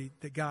priority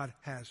that God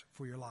has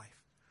for your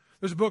life.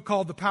 There's a book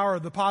called The Power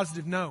of the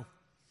Positive No.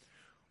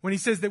 When he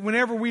says that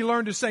whenever we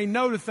learn to say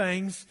no to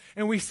things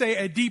and we say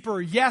a deeper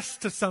yes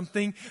to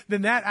something,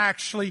 then that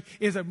actually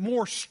is a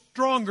more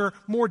stronger,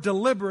 more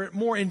deliberate,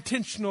 more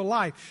intentional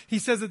life. He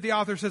says that the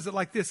author says it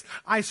like this: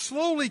 I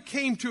slowly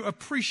came to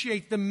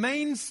appreciate the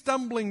main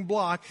stumbling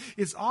block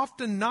is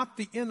often not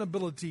the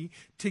inability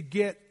to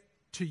get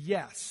to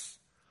yes,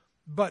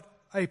 but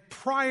a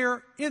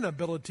prior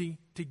inability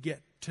to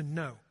get to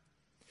no.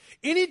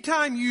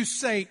 Anytime you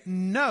say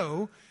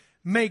no,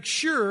 make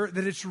sure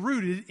that it's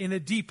rooted in a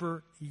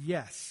deeper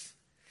yes.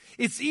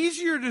 It's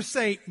easier to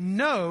say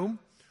no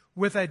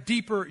with a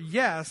deeper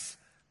yes.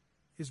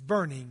 is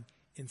burning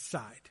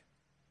inside.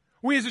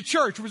 We as a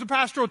church, as a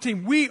pastoral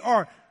team, we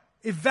are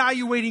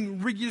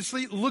evaluating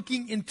rigorously,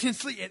 looking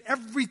intensely at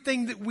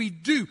everything that we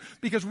do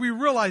because we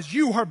realize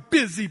you are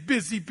busy,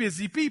 busy,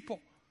 busy people.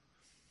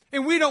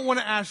 And we don't want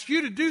to ask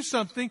you to do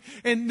something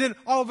and then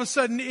all of a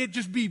sudden it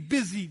just be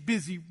busy,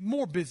 busy,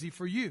 more busy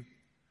for you.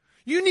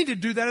 You need to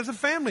do that as a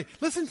family.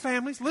 Listen,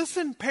 families.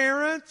 Listen,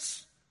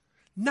 parents.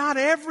 Not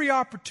every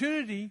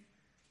opportunity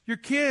your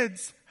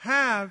kids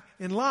have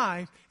in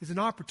life is an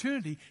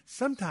opportunity.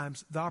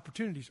 Sometimes the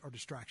opportunities are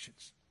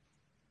distractions.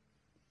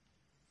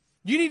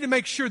 You need to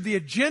make sure the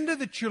agenda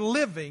that you're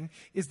living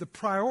is the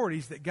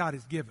priorities that God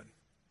has given.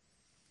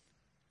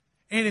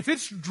 And if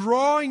it's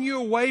drawing you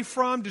away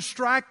from,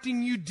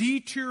 distracting you,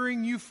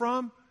 detouring you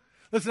from,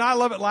 listen, I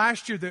love it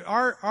last year that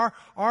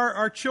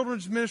our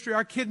children's ministry,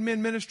 our kid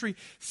men ministry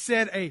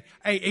said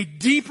a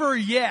deeper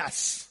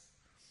yes.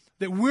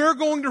 That we're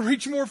going to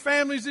reach more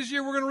families this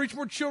year. We're going to reach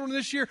more children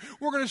this year.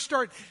 We're going to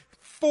start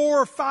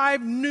 4 or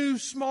 5 new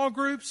small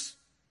groups.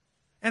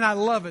 And I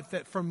love it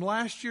that from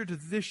last year to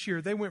this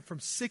year, they went from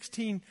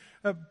 16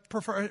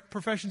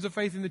 professions of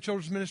faith in the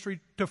children's ministry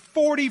to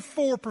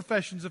 44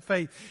 professions of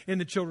faith in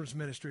the children's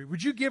ministry.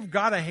 Would you give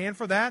God a hand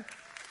for that?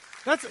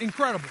 That's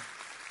incredible.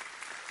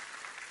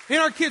 In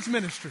our kids'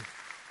 ministry.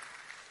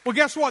 Well,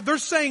 guess what? We're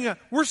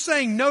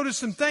saying no to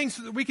some things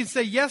so that we can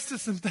say yes to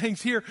some things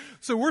here.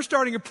 So we're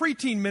starting a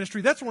preteen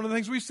ministry. That's one of the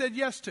things we've said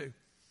yes to.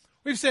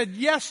 We've said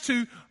yes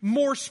to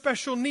more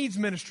special needs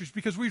ministries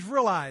because we've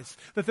realized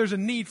that there's a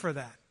need for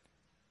that.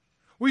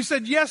 We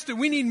said yes to,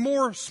 we need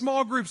more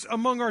small groups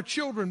among our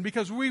children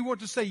because we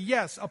want to say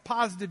yes, a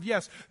positive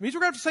yes. It means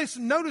we're going to have to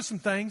say no to some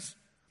things,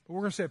 but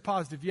we're going to say a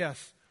positive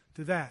yes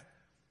to that.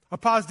 A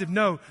positive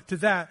no to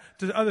that,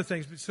 to other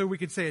things, so we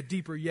can say a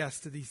deeper yes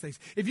to these things.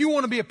 If you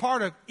want to be a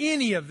part of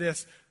any of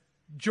this,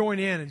 join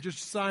in and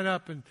just sign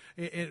up and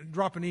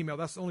drop an email.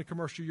 That's the only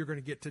commercial you're going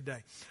to get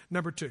today.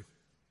 Number 2,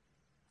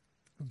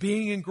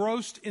 being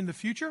engrossed in the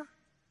future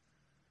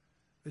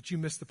that you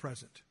miss the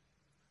present.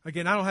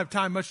 Again, I don't have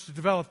time much to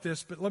develop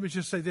this, but let me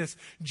just say this.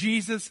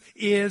 Jesus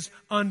is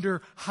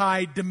under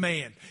high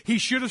demand. He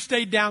should have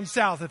stayed down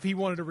south if he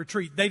wanted to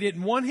retreat. They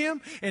didn't want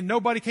him, and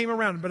nobody came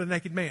around him but a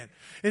naked man.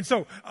 And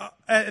so,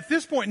 at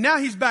this point, now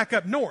he's back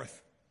up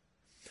north.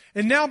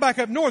 And now back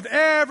up north,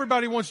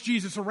 everybody wants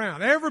Jesus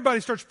around.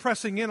 Everybody starts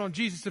pressing in on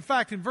Jesus. In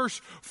fact, in verse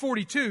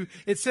 42,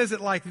 it says it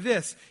like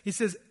this. He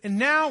says, and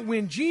now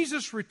when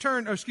Jesus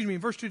returned, in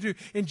verse 22,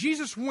 and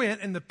Jesus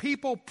went and the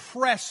people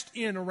pressed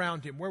in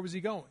around him. Where was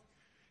he going?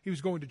 He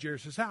was going to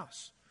Jairus'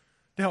 house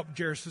to help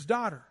Jairus'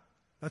 daughter.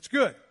 That's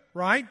good,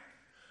 right?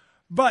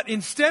 But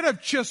instead of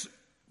just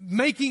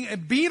making a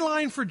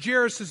beeline for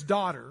Jairus'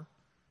 daughter,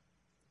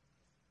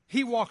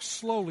 he walked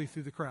slowly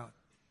through the crowd.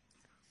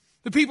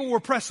 The people were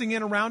pressing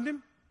in around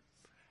him.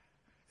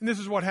 And this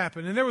is what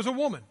happened. And there was a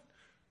woman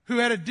who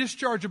had a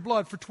discharge of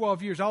blood for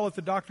 12 years. I'll let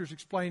the doctors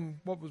explain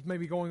what was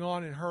maybe going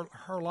on in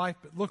her life,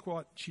 but look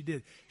what she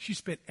did. She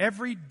spent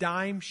every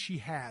dime she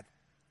had.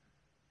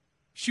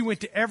 She went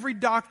to every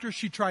doctor.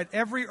 She tried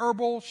every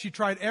herbal. She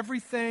tried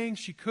everything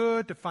she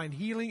could to find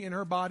healing in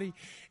her body.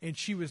 And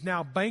she was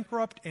now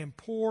bankrupt and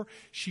poor.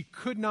 She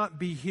could not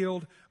be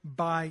healed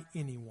by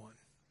anyone.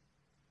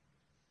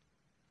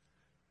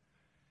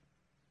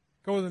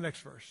 Go to the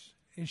next verse.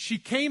 And she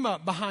came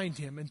up behind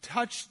him and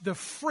touched the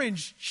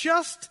fringe,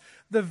 just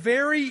the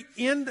very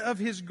end of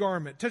his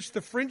garment, touched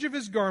the fringe of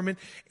his garment,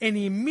 and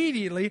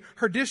immediately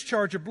her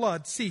discharge of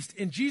blood ceased.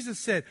 And Jesus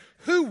said,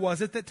 who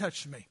was it that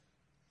touched me?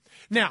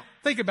 Now,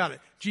 think about it.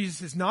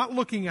 Jesus is not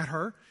looking at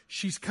her.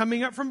 She's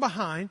coming up from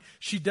behind.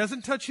 She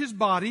doesn't touch his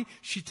body.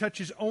 She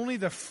touches only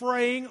the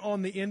fraying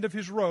on the end of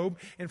his robe.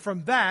 And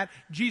from that,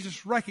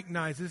 Jesus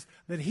recognizes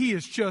that he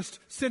has just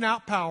sent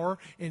out power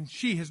and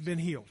she has been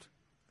healed.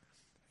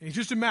 And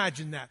just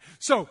imagine that.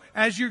 So,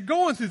 as you're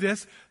going through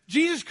this,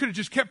 Jesus could have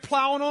just kept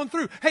plowing on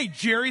through. Hey,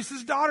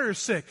 Jairus' daughter is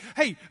sick.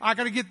 Hey, I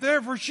got to get there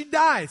before she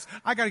dies.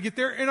 I got to get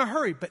there in a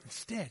hurry. But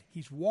instead,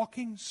 he's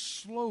walking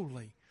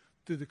slowly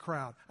through the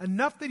crowd,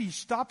 enough that he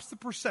stops the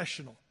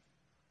processional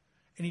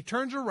and he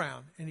turns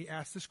around and he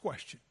asks this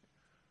question: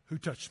 who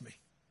touched me?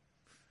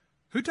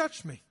 Who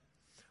touched me?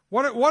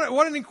 What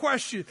an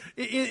question.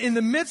 In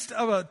the midst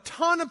of a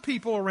ton of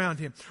people around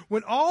him,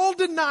 when all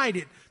denied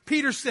it,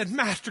 Peter said,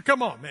 Master,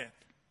 come on, man.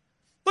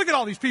 Look at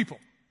all these people.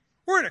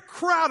 We're in a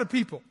crowd of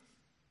people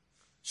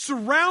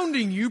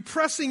surrounding you,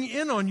 pressing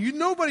in on you.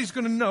 Nobody's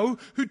going to know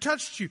who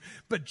touched you.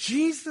 But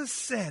Jesus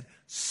said,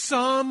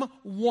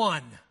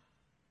 someone.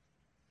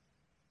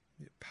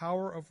 The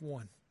power of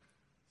one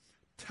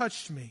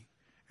touched me,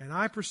 and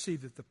I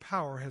perceive that the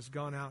power has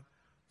gone out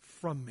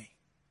from me.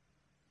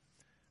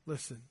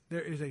 Listen,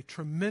 there is a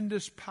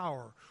tremendous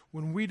power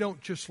when we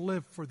don't just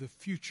live for the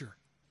future,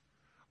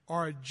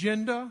 our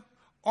agenda,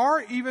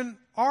 or even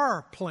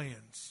our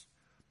plans,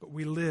 but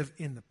we live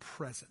in the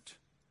present.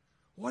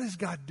 What is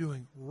God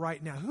doing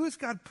right now? Who is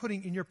God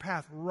putting in your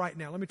path right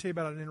now? Let me tell you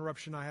about an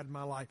interruption I had in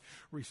my life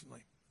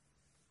recently.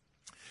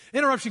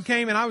 Interruption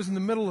came, and I was in the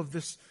middle of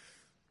this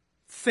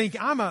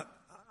thinking.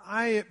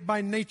 I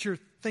by nature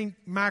think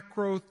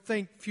macro,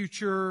 think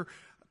future,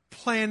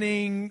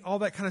 planning, all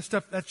that kind of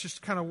stuff. That's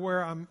just kind of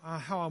where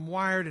how I'm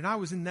wired. And I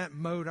was in that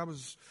mode. I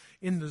was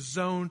in the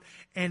zone.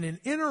 And an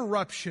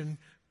interruption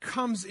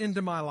comes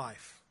into my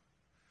life.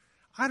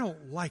 I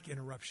don't like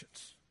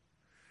interruptions.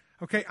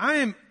 Okay, I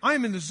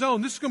am in the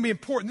zone. This is going to be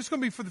important. This is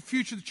going to be for the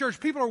future of the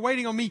church. People are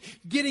waiting on me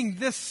getting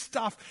this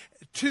stuff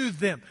to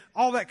them.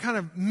 All that kind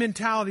of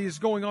mentality is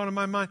going on in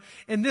my mind.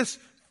 And this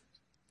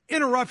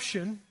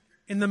interruption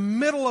in the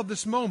middle of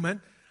this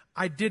moment,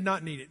 I did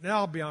not need it. Now,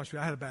 I'll be honest with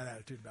you, I had a bad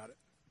attitude about it,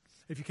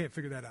 if you can't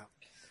figure that out.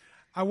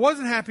 I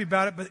wasn't happy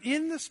about it, but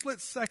in the split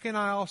second,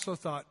 I also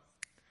thought,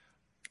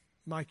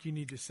 Mike, you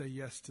need to say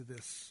yes to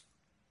this.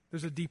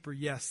 There's a deeper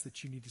yes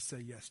that you need to say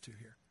yes to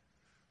here.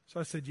 So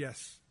I said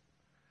yes.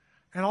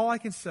 And all I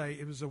can say,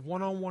 it was a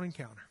one-on-one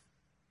encounter.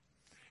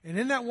 And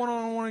in that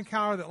one-on-one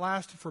encounter that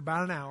lasted for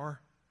about an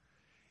hour,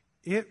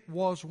 it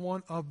was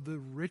one of the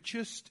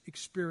richest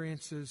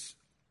experiences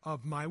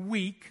of my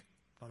week,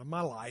 not of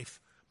my life,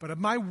 but of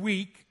my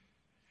week.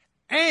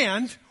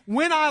 And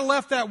when I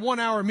left that 1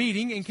 hour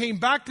meeting and came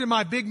back to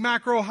my big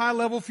macro high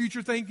level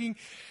future thinking,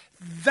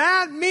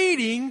 that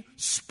meeting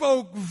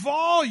spoke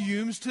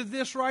volumes to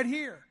this right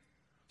here.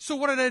 So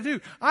what did I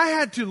do? I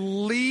had to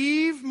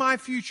leave my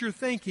future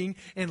thinking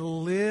and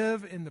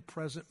live in the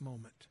present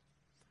moment.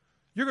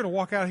 You're going to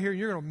walk out here and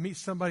you're going to meet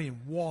somebody in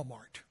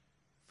Walmart.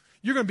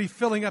 You're going to be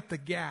filling up the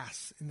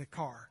gas in the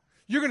car.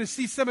 You're going to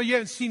see somebody you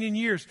haven't seen in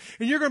years.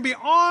 And you're going to be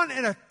on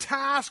a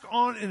task,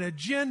 on an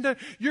agenda.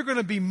 You're going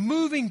to be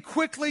moving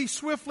quickly,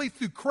 swiftly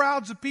through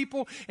crowds of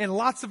people and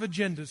lots of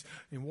agendas.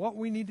 And what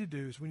we need to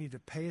do is we need to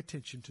pay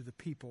attention to the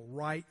people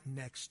right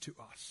next to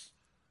us.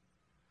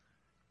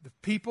 The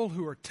people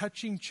who are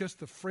touching just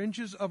the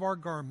fringes of our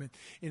garment.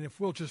 And if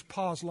we'll just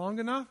pause long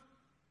enough,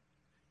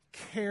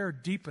 care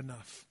deep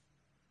enough,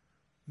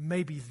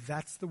 maybe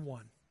that's the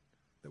one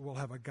that we'll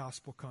have a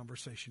gospel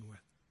conversation with.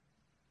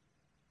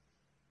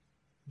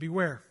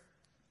 Beware.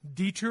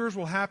 Detours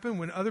will happen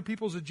when other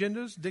people's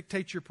agendas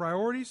dictate your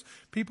priorities.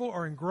 People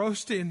are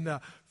engrossed in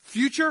the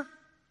future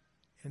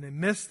and they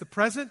miss the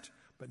present.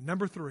 But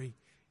number 3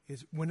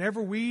 is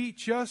whenever we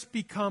just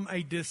become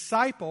a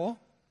disciple,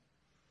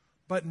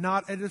 but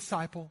not a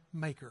disciple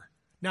maker.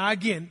 Now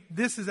again,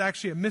 this is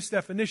actually a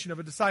misdefinition of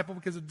a disciple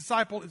because a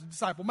disciple is a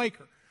disciple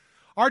maker.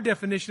 Our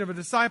definition of a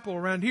disciple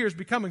around here is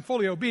becoming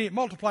fully obedient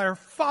multiplier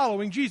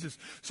following Jesus.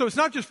 So it's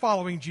not just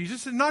following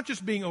Jesus, it's not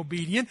just being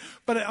obedient,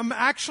 but I'm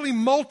actually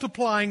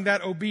multiplying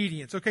that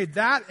obedience. Okay,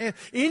 that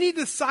any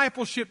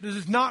discipleship that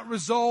does not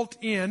result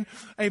in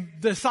a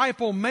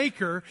disciple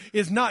maker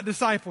is not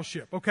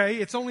discipleship. Okay,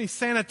 it's only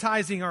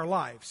sanitizing our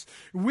lives.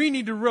 We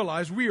need to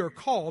realize we are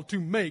called to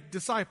make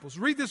disciples.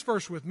 Read this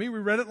verse with me. We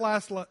read it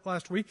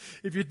last week.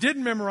 If you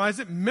didn't memorize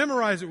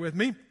it with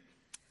me.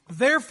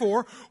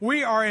 Therefore,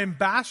 we are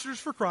ambassadors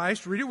for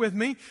Christ. Read it with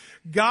me.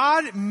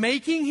 God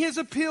making his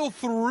appeal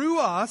through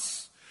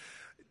us.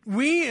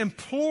 We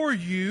implore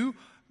you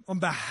on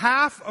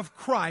behalf of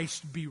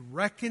Christ, be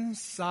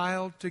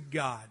reconciled to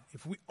God.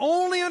 If we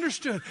only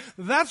understood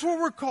that's what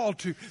we're called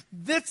to,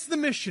 that's the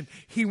mission.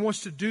 He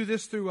wants to do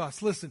this through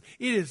us. Listen,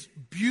 it is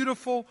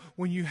beautiful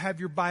when you have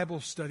your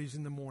Bible studies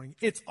in the morning.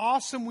 It's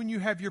awesome when you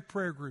have your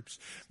prayer groups.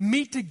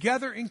 Meet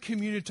together in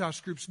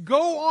communitas groups.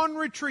 Go on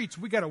retreats.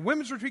 We got a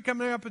women's retreat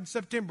coming up in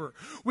September.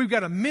 We've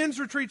got a men's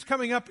retreat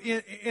coming up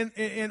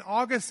in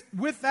August.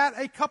 With that,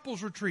 a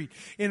couples retreat.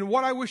 And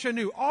what I wish I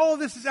knew. All of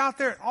this is out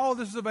there. All of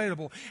this is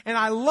available. And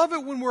I love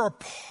it when we're a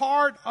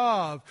part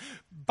of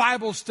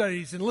Bible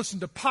studies and listen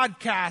to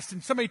podcasts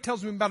and somebody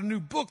tells me about a new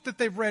book that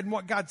they've read and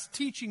what God's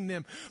teaching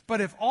them. But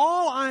if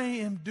all I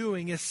am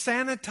doing is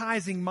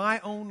sanitizing my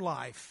own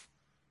life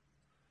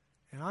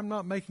and I'm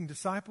not making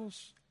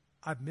disciples,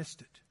 I've missed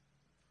it.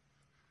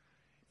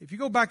 If you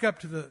go back up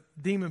to the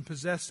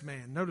demon-possessed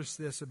man, notice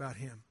this about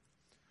him.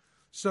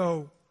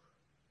 So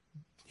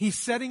he's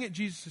sitting at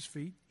Jesus'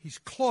 feet. He's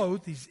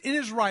clothed. He's in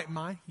his right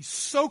mind. He's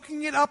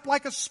soaking it up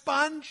like a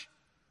sponge.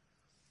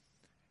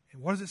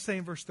 And what does it say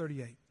in verse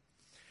 38?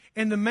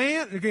 And the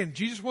man, again,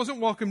 Jesus wasn't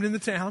welcomed in the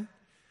town.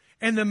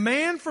 And the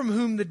man from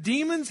whom the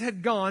demons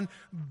had gone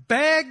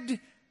begged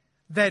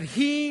that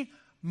he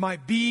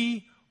might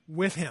be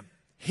with him.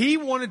 He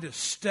wanted to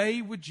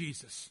stay with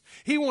Jesus.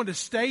 He wanted to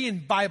stay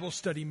in Bible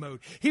study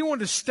mode. He wanted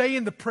to stay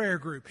in the prayer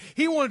group.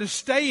 He wanted to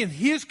stay in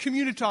his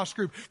communitas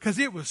group because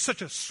it was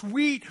such a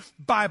sweet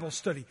Bible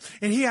study.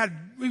 And he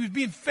was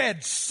being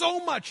fed so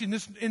much in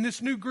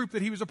this new group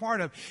that he was a part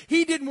of.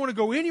 He didn't want to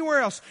go anywhere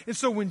else. And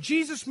so when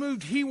Jesus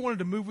moved, he wanted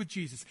to move with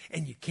Jesus.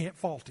 And you can't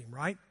fault him,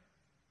 right?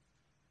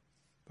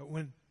 But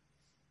when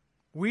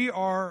we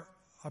are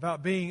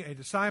about being a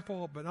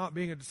disciple, but not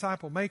being a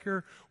disciple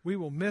maker, we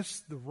will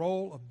miss the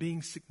role of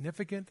being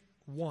significant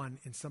one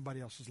in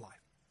somebody else's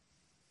life.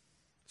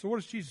 So what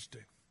does Jesus do?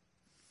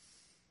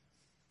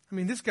 I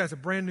mean, this guy's a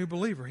brand new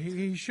believer.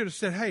 He should have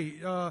said, hey,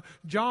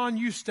 John,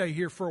 you stay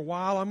here for a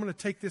while. I'm going to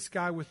take this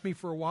guy with me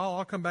for a while.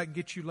 I'll come back and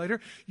get you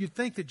later. You'd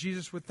think that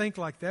Jesus would think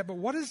like that. But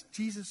what does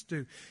Jesus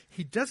do?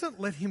 He doesn't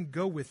let him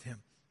go with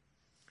him.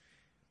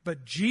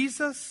 But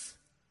Jesus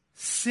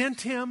sent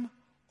him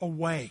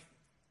away.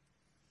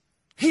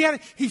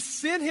 He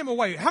sent him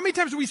away. How many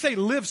times do we say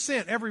live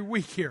sent every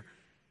week here?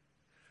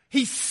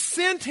 He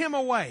sent him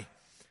away.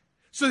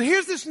 So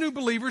here's this new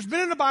believer. He's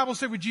been in the Bible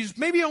study with Jesus,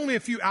 maybe only a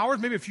few hours,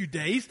 maybe a few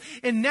days,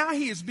 and now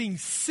he is being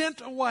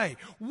sent away.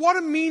 What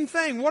a mean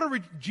thing.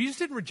 Jesus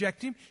didn't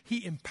reject him.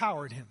 He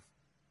empowered him.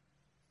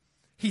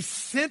 He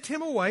sent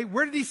him away.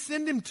 Where did he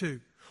send him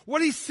to? What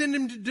did he send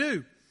him to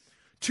do?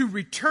 To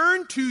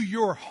return to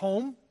your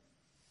home.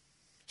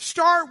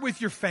 Start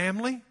with your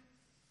family.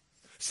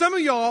 Some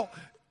of y'all,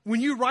 when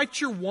you write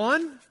your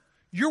one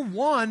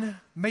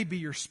may be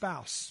your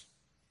spouse.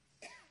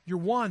 Your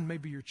one may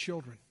be your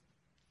children.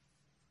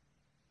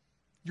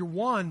 Your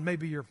one may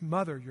be your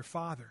mother, your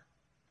father.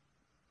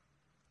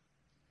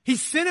 He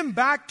sent him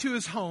back to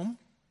his home.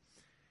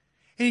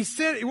 And he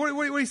said, what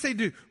did he say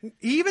do?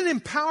 He even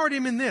empowered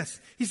him in this.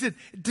 He said,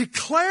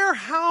 declare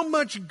how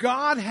much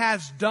God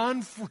has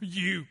done for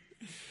you.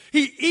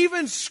 He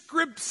even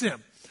scripts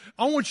him.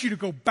 I want you to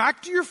go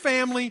back to your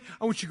family.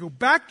 I want you to go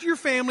back to your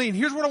family. And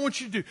here's what I want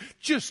you to do.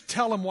 Just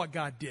tell them what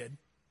God did.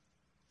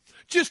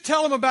 Just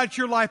tell them about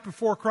your life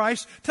before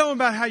Christ. Tell them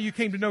about how you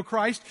came to know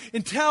Christ.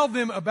 And tell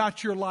them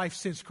about your life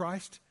since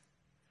Christ.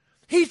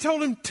 He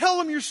told him, tell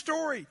them your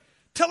story.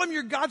 Tell them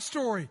your God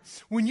story.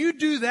 When you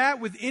do that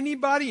with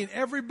anybody and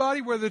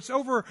everybody, whether it's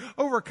over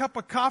a cup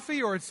of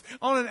coffee or it's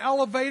on an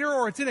elevator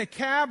or it's in a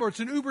cab or it's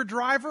an Uber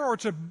driver or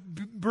it's a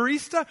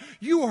barista,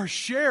 you are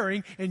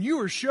sharing and you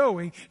are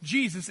showing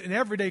Jesus in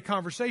everyday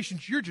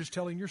conversations. You're just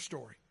telling your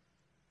story.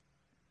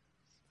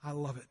 I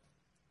love it.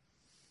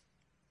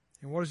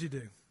 And what does he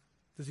do?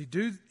 Does he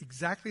do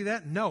exactly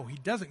that? No, he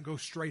doesn't go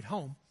straight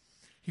home.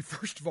 He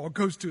first of all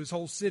goes to his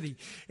whole city.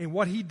 And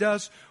what he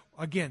does,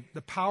 again,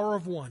 the power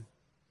of one,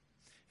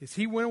 is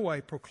he went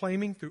away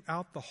proclaiming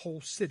throughout the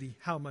whole city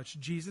how much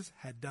Jesus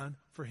had done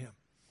for him.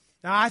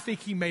 Now, I think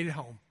he made it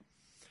home.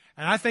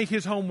 And I think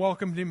his home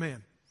welcomed him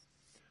in.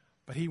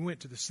 But he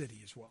went to the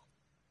city as well.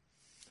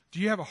 Do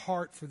you have a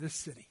heart for this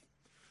city?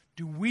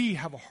 Do we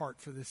have a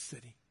heart for this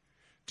city?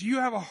 Do you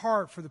have a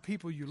heart for the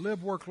people you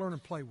live, work, learn,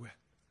 and play with?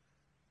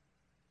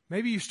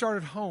 Maybe you start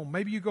at home.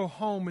 Maybe you go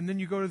home and then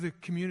you go to the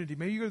community.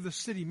 Maybe you go to the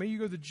city. Maybe you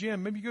go to the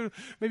gym. Maybe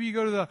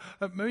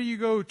you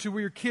go to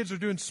where your kids are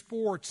doing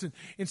sports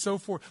and so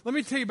forth. Let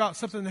me tell you about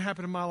something that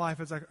happened in my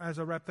life as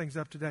I wrap things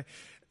up today.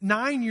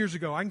 9 years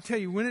ago, I can tell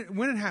you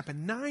when it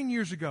happened. 9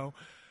 years ago,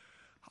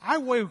 I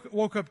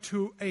woke up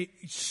to a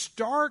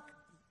stark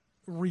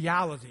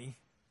reality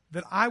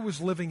that I was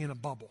living in a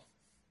bubble.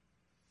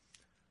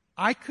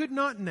 I could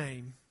not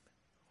name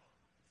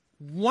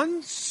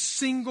one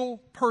single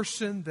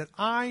person that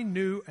I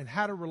knew and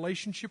had a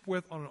relationship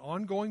with on an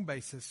ongoing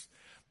basis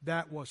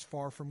that was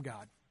far from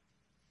God.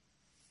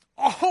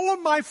 All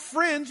of my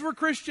friends were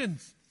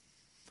Christians.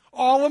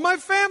 All of my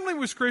family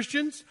was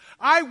Christians.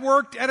 I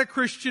worked at a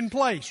Christian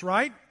place,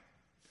 right?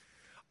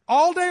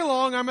 All day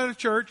long I'm at a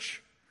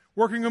church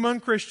working among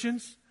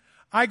Christians.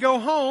 I go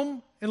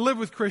home and live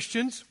with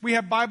Christians. We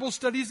have Bible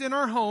studies in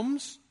our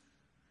homes.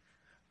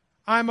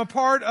 I'm a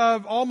part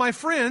of all my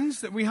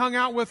friends that we hung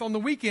out with on the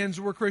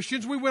weekends were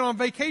Christians. We went on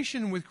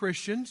vacation with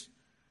Christians.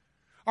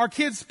 Our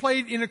kids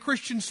played in a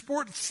Christian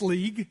sports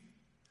league.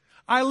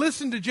 I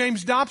listened to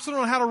James Dobson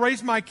on how to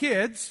raise my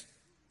kids.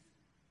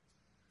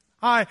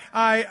 I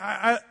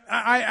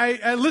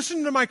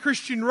listened to my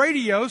Christian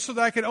radio so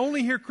that I could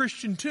only hear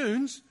Christian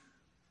tunes.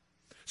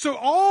 So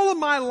all of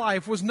my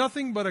life was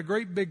nothing but a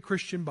great big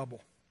Christian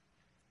bubble.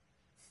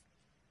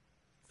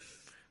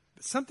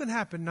 But something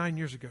happened 9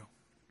 years ago.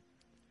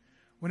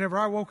 Whenever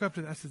I woke up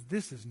to that, I said,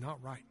 this is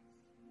not right.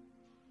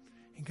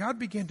 And God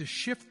began to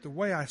shift the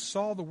way I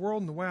saw the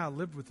world and the way I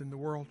lived within the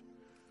world.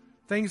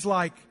 Things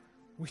like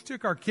we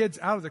took our kids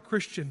out of the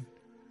Christian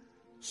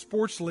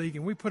sports league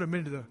and we put them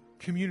into the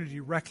community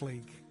rec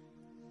league.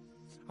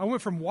 I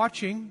went from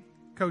watching,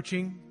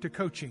 coaching, to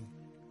coaching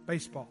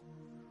baseball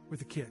with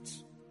the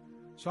kids.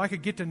 So I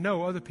could get to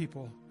know other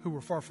people who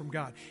were far from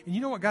God. And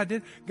you know what God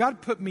did?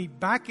 God put me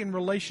back in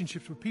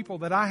relationships with people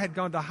that I had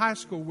gone to high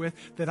school with,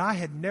 that I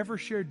had never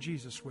shared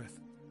Jesus with,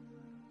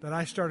 that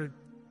I started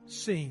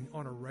seeing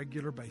on a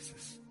regular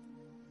basis.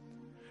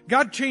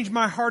 God changed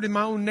my heart in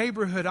my own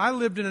neighborhood. I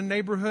lived in a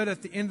neighborhood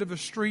at the end of a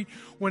street.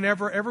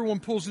 Whenever everyone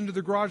pulls into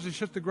the garage, they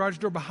shut the garage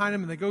door behind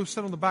them and they go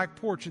sit on the back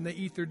porch and they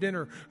eat their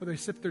dinner or they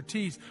sip their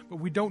teas. But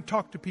we don't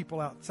talk to people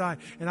outside.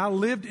 And I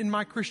lived in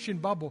my Christian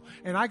bubble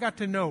and I got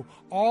to know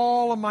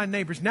all of my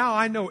neighbors. Now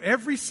I know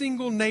every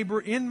single neighbor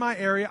in my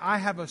area. I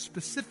have a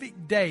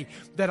specific day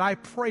that I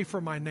pray for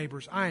my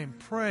neighbors. I am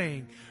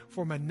praying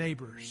for my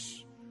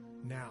neighbors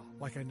now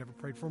like I never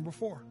prayed for them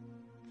before.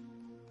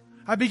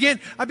 I began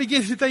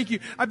to thank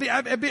you.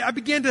 I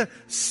began to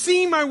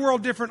see my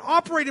world different,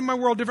 operate in my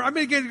world different. I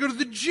began to go to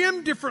the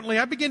gym differently.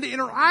 I began to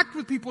interact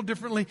with people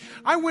differently.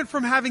 I went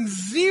from having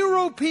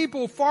 0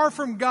 people far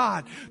from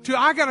God to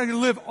I got to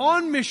live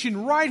on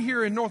mission right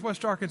here in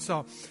Northwest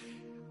Arkansas.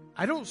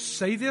 I don't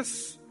say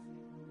this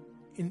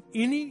in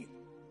any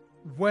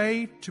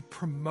way to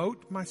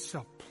promote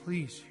myself.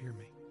 Please hear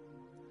me.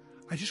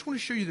 I just want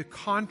to show you the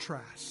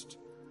contrast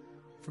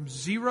from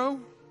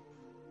 0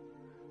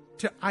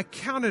 I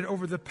counted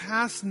over the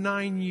past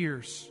 9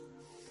 years,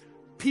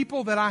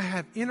 people that I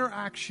have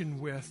interaction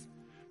with,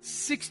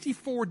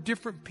 64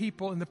 different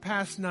people in the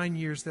past 9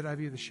 years that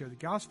I've either shared the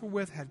gospel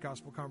with, had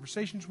gospel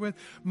conversations with.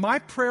 My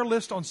prayer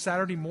list on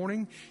Saturday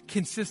morning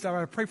consists of,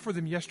 I prayed for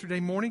them yesterday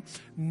morning,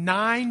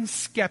 9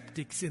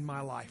 skeptics in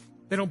my life.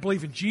 They don't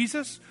believe in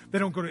Jesus. They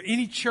don't go to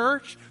any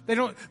church. They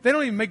don't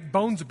even make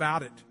bones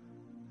about it.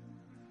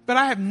 But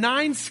I have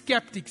 9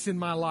 skeptics in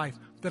my life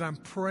that I'm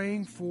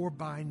praying for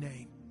by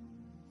name.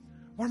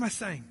 What am I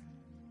saying?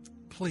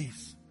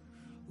 Please,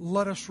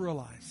 let us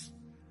realize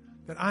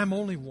that I'm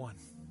only one.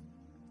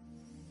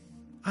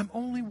 I'm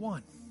only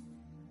one.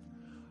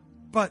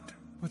 But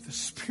with the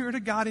Spirit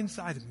of God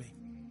inside of me,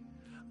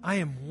 I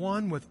am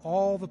one with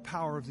all the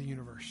power of the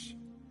universe.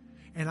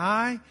 And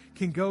I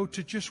can go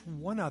to just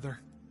one other,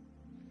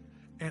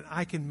 and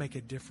I can make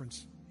a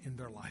difference in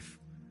their life.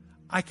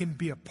 I can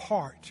be a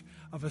part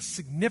of a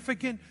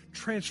significant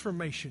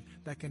transformation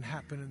that can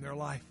happen in their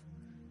life.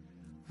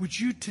 Would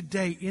you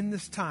today, in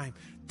this time,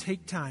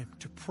 take time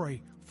to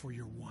pray for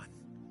your one?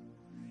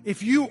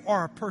 If you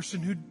are a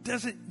person who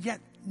doesn't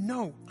yet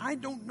know, I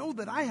don't know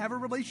that I have a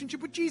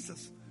relationship with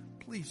Jesus,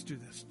 please do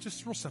this.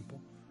 Just real simple.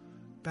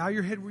 Bow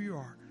your head where you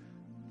are.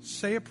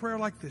 Say a prayer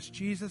like this.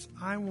 Jesus,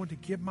 I want to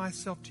give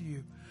myself to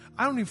you.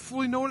 I don't even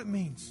fully know what it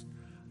means.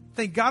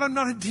 Thank God I'm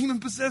not a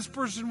demon-possessed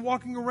person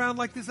walking around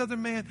like this other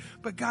man.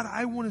 But God,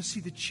 I want to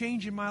see the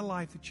change in my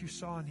life that you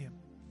saw in him.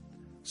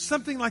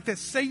 Something like that.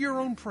 Say your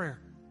own prayer.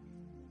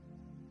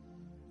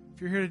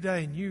 If you're here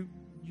today and you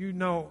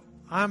know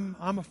I'm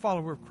a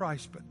follower of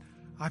Christ, but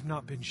I've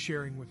not been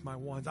sharing with my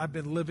ones. I've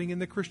been living in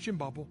the Christian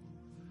bubble,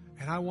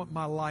 and I want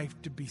my life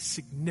to be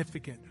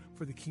significant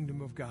for the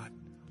kingdom of God.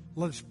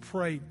 Let us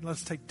pray.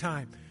 Let's take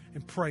time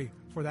and pray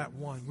for that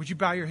one. Would you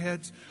bow your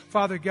heads?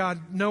 Father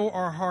God, know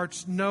our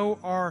hearts, know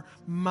our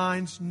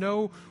minds,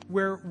 know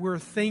where we're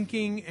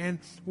thinking and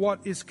what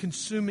is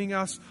consuming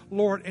us,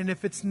 Lord. And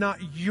if it's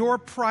not your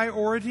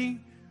priority,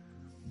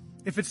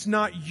 if it's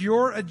not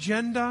your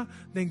agenda,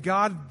 then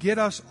God, get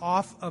us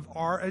off of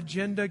our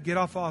agenda, get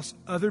off us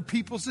other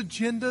people's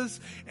agendas,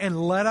 and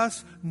let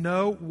us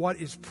know what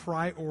is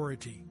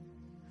priority.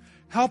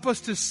 Help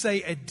us to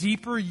say a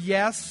deeper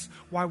yes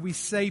while we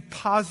say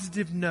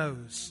positive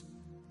no's.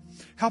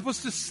 Help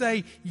us to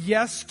say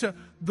yes to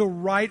the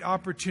right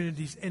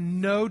opportunities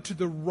and no to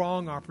the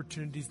wrong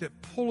opportunities that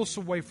pull us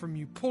away from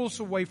you, pull us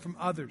away from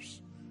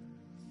others.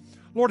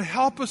 Lord,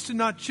 help us to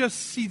not just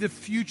see the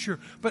future,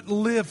 but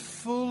live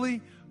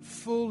fully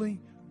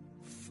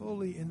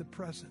in the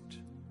present.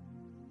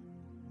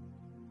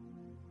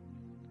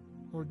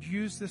 Lord,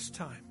 use this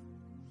time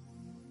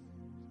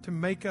to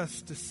make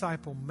us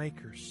disciple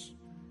makers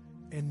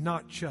and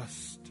not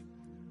just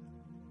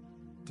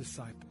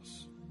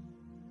disciples.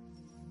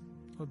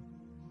 Lord,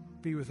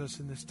 be with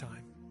us in this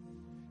time.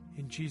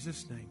 In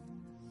Jesus' name,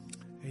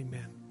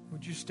 amen.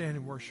 Would you stand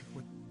and worship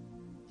with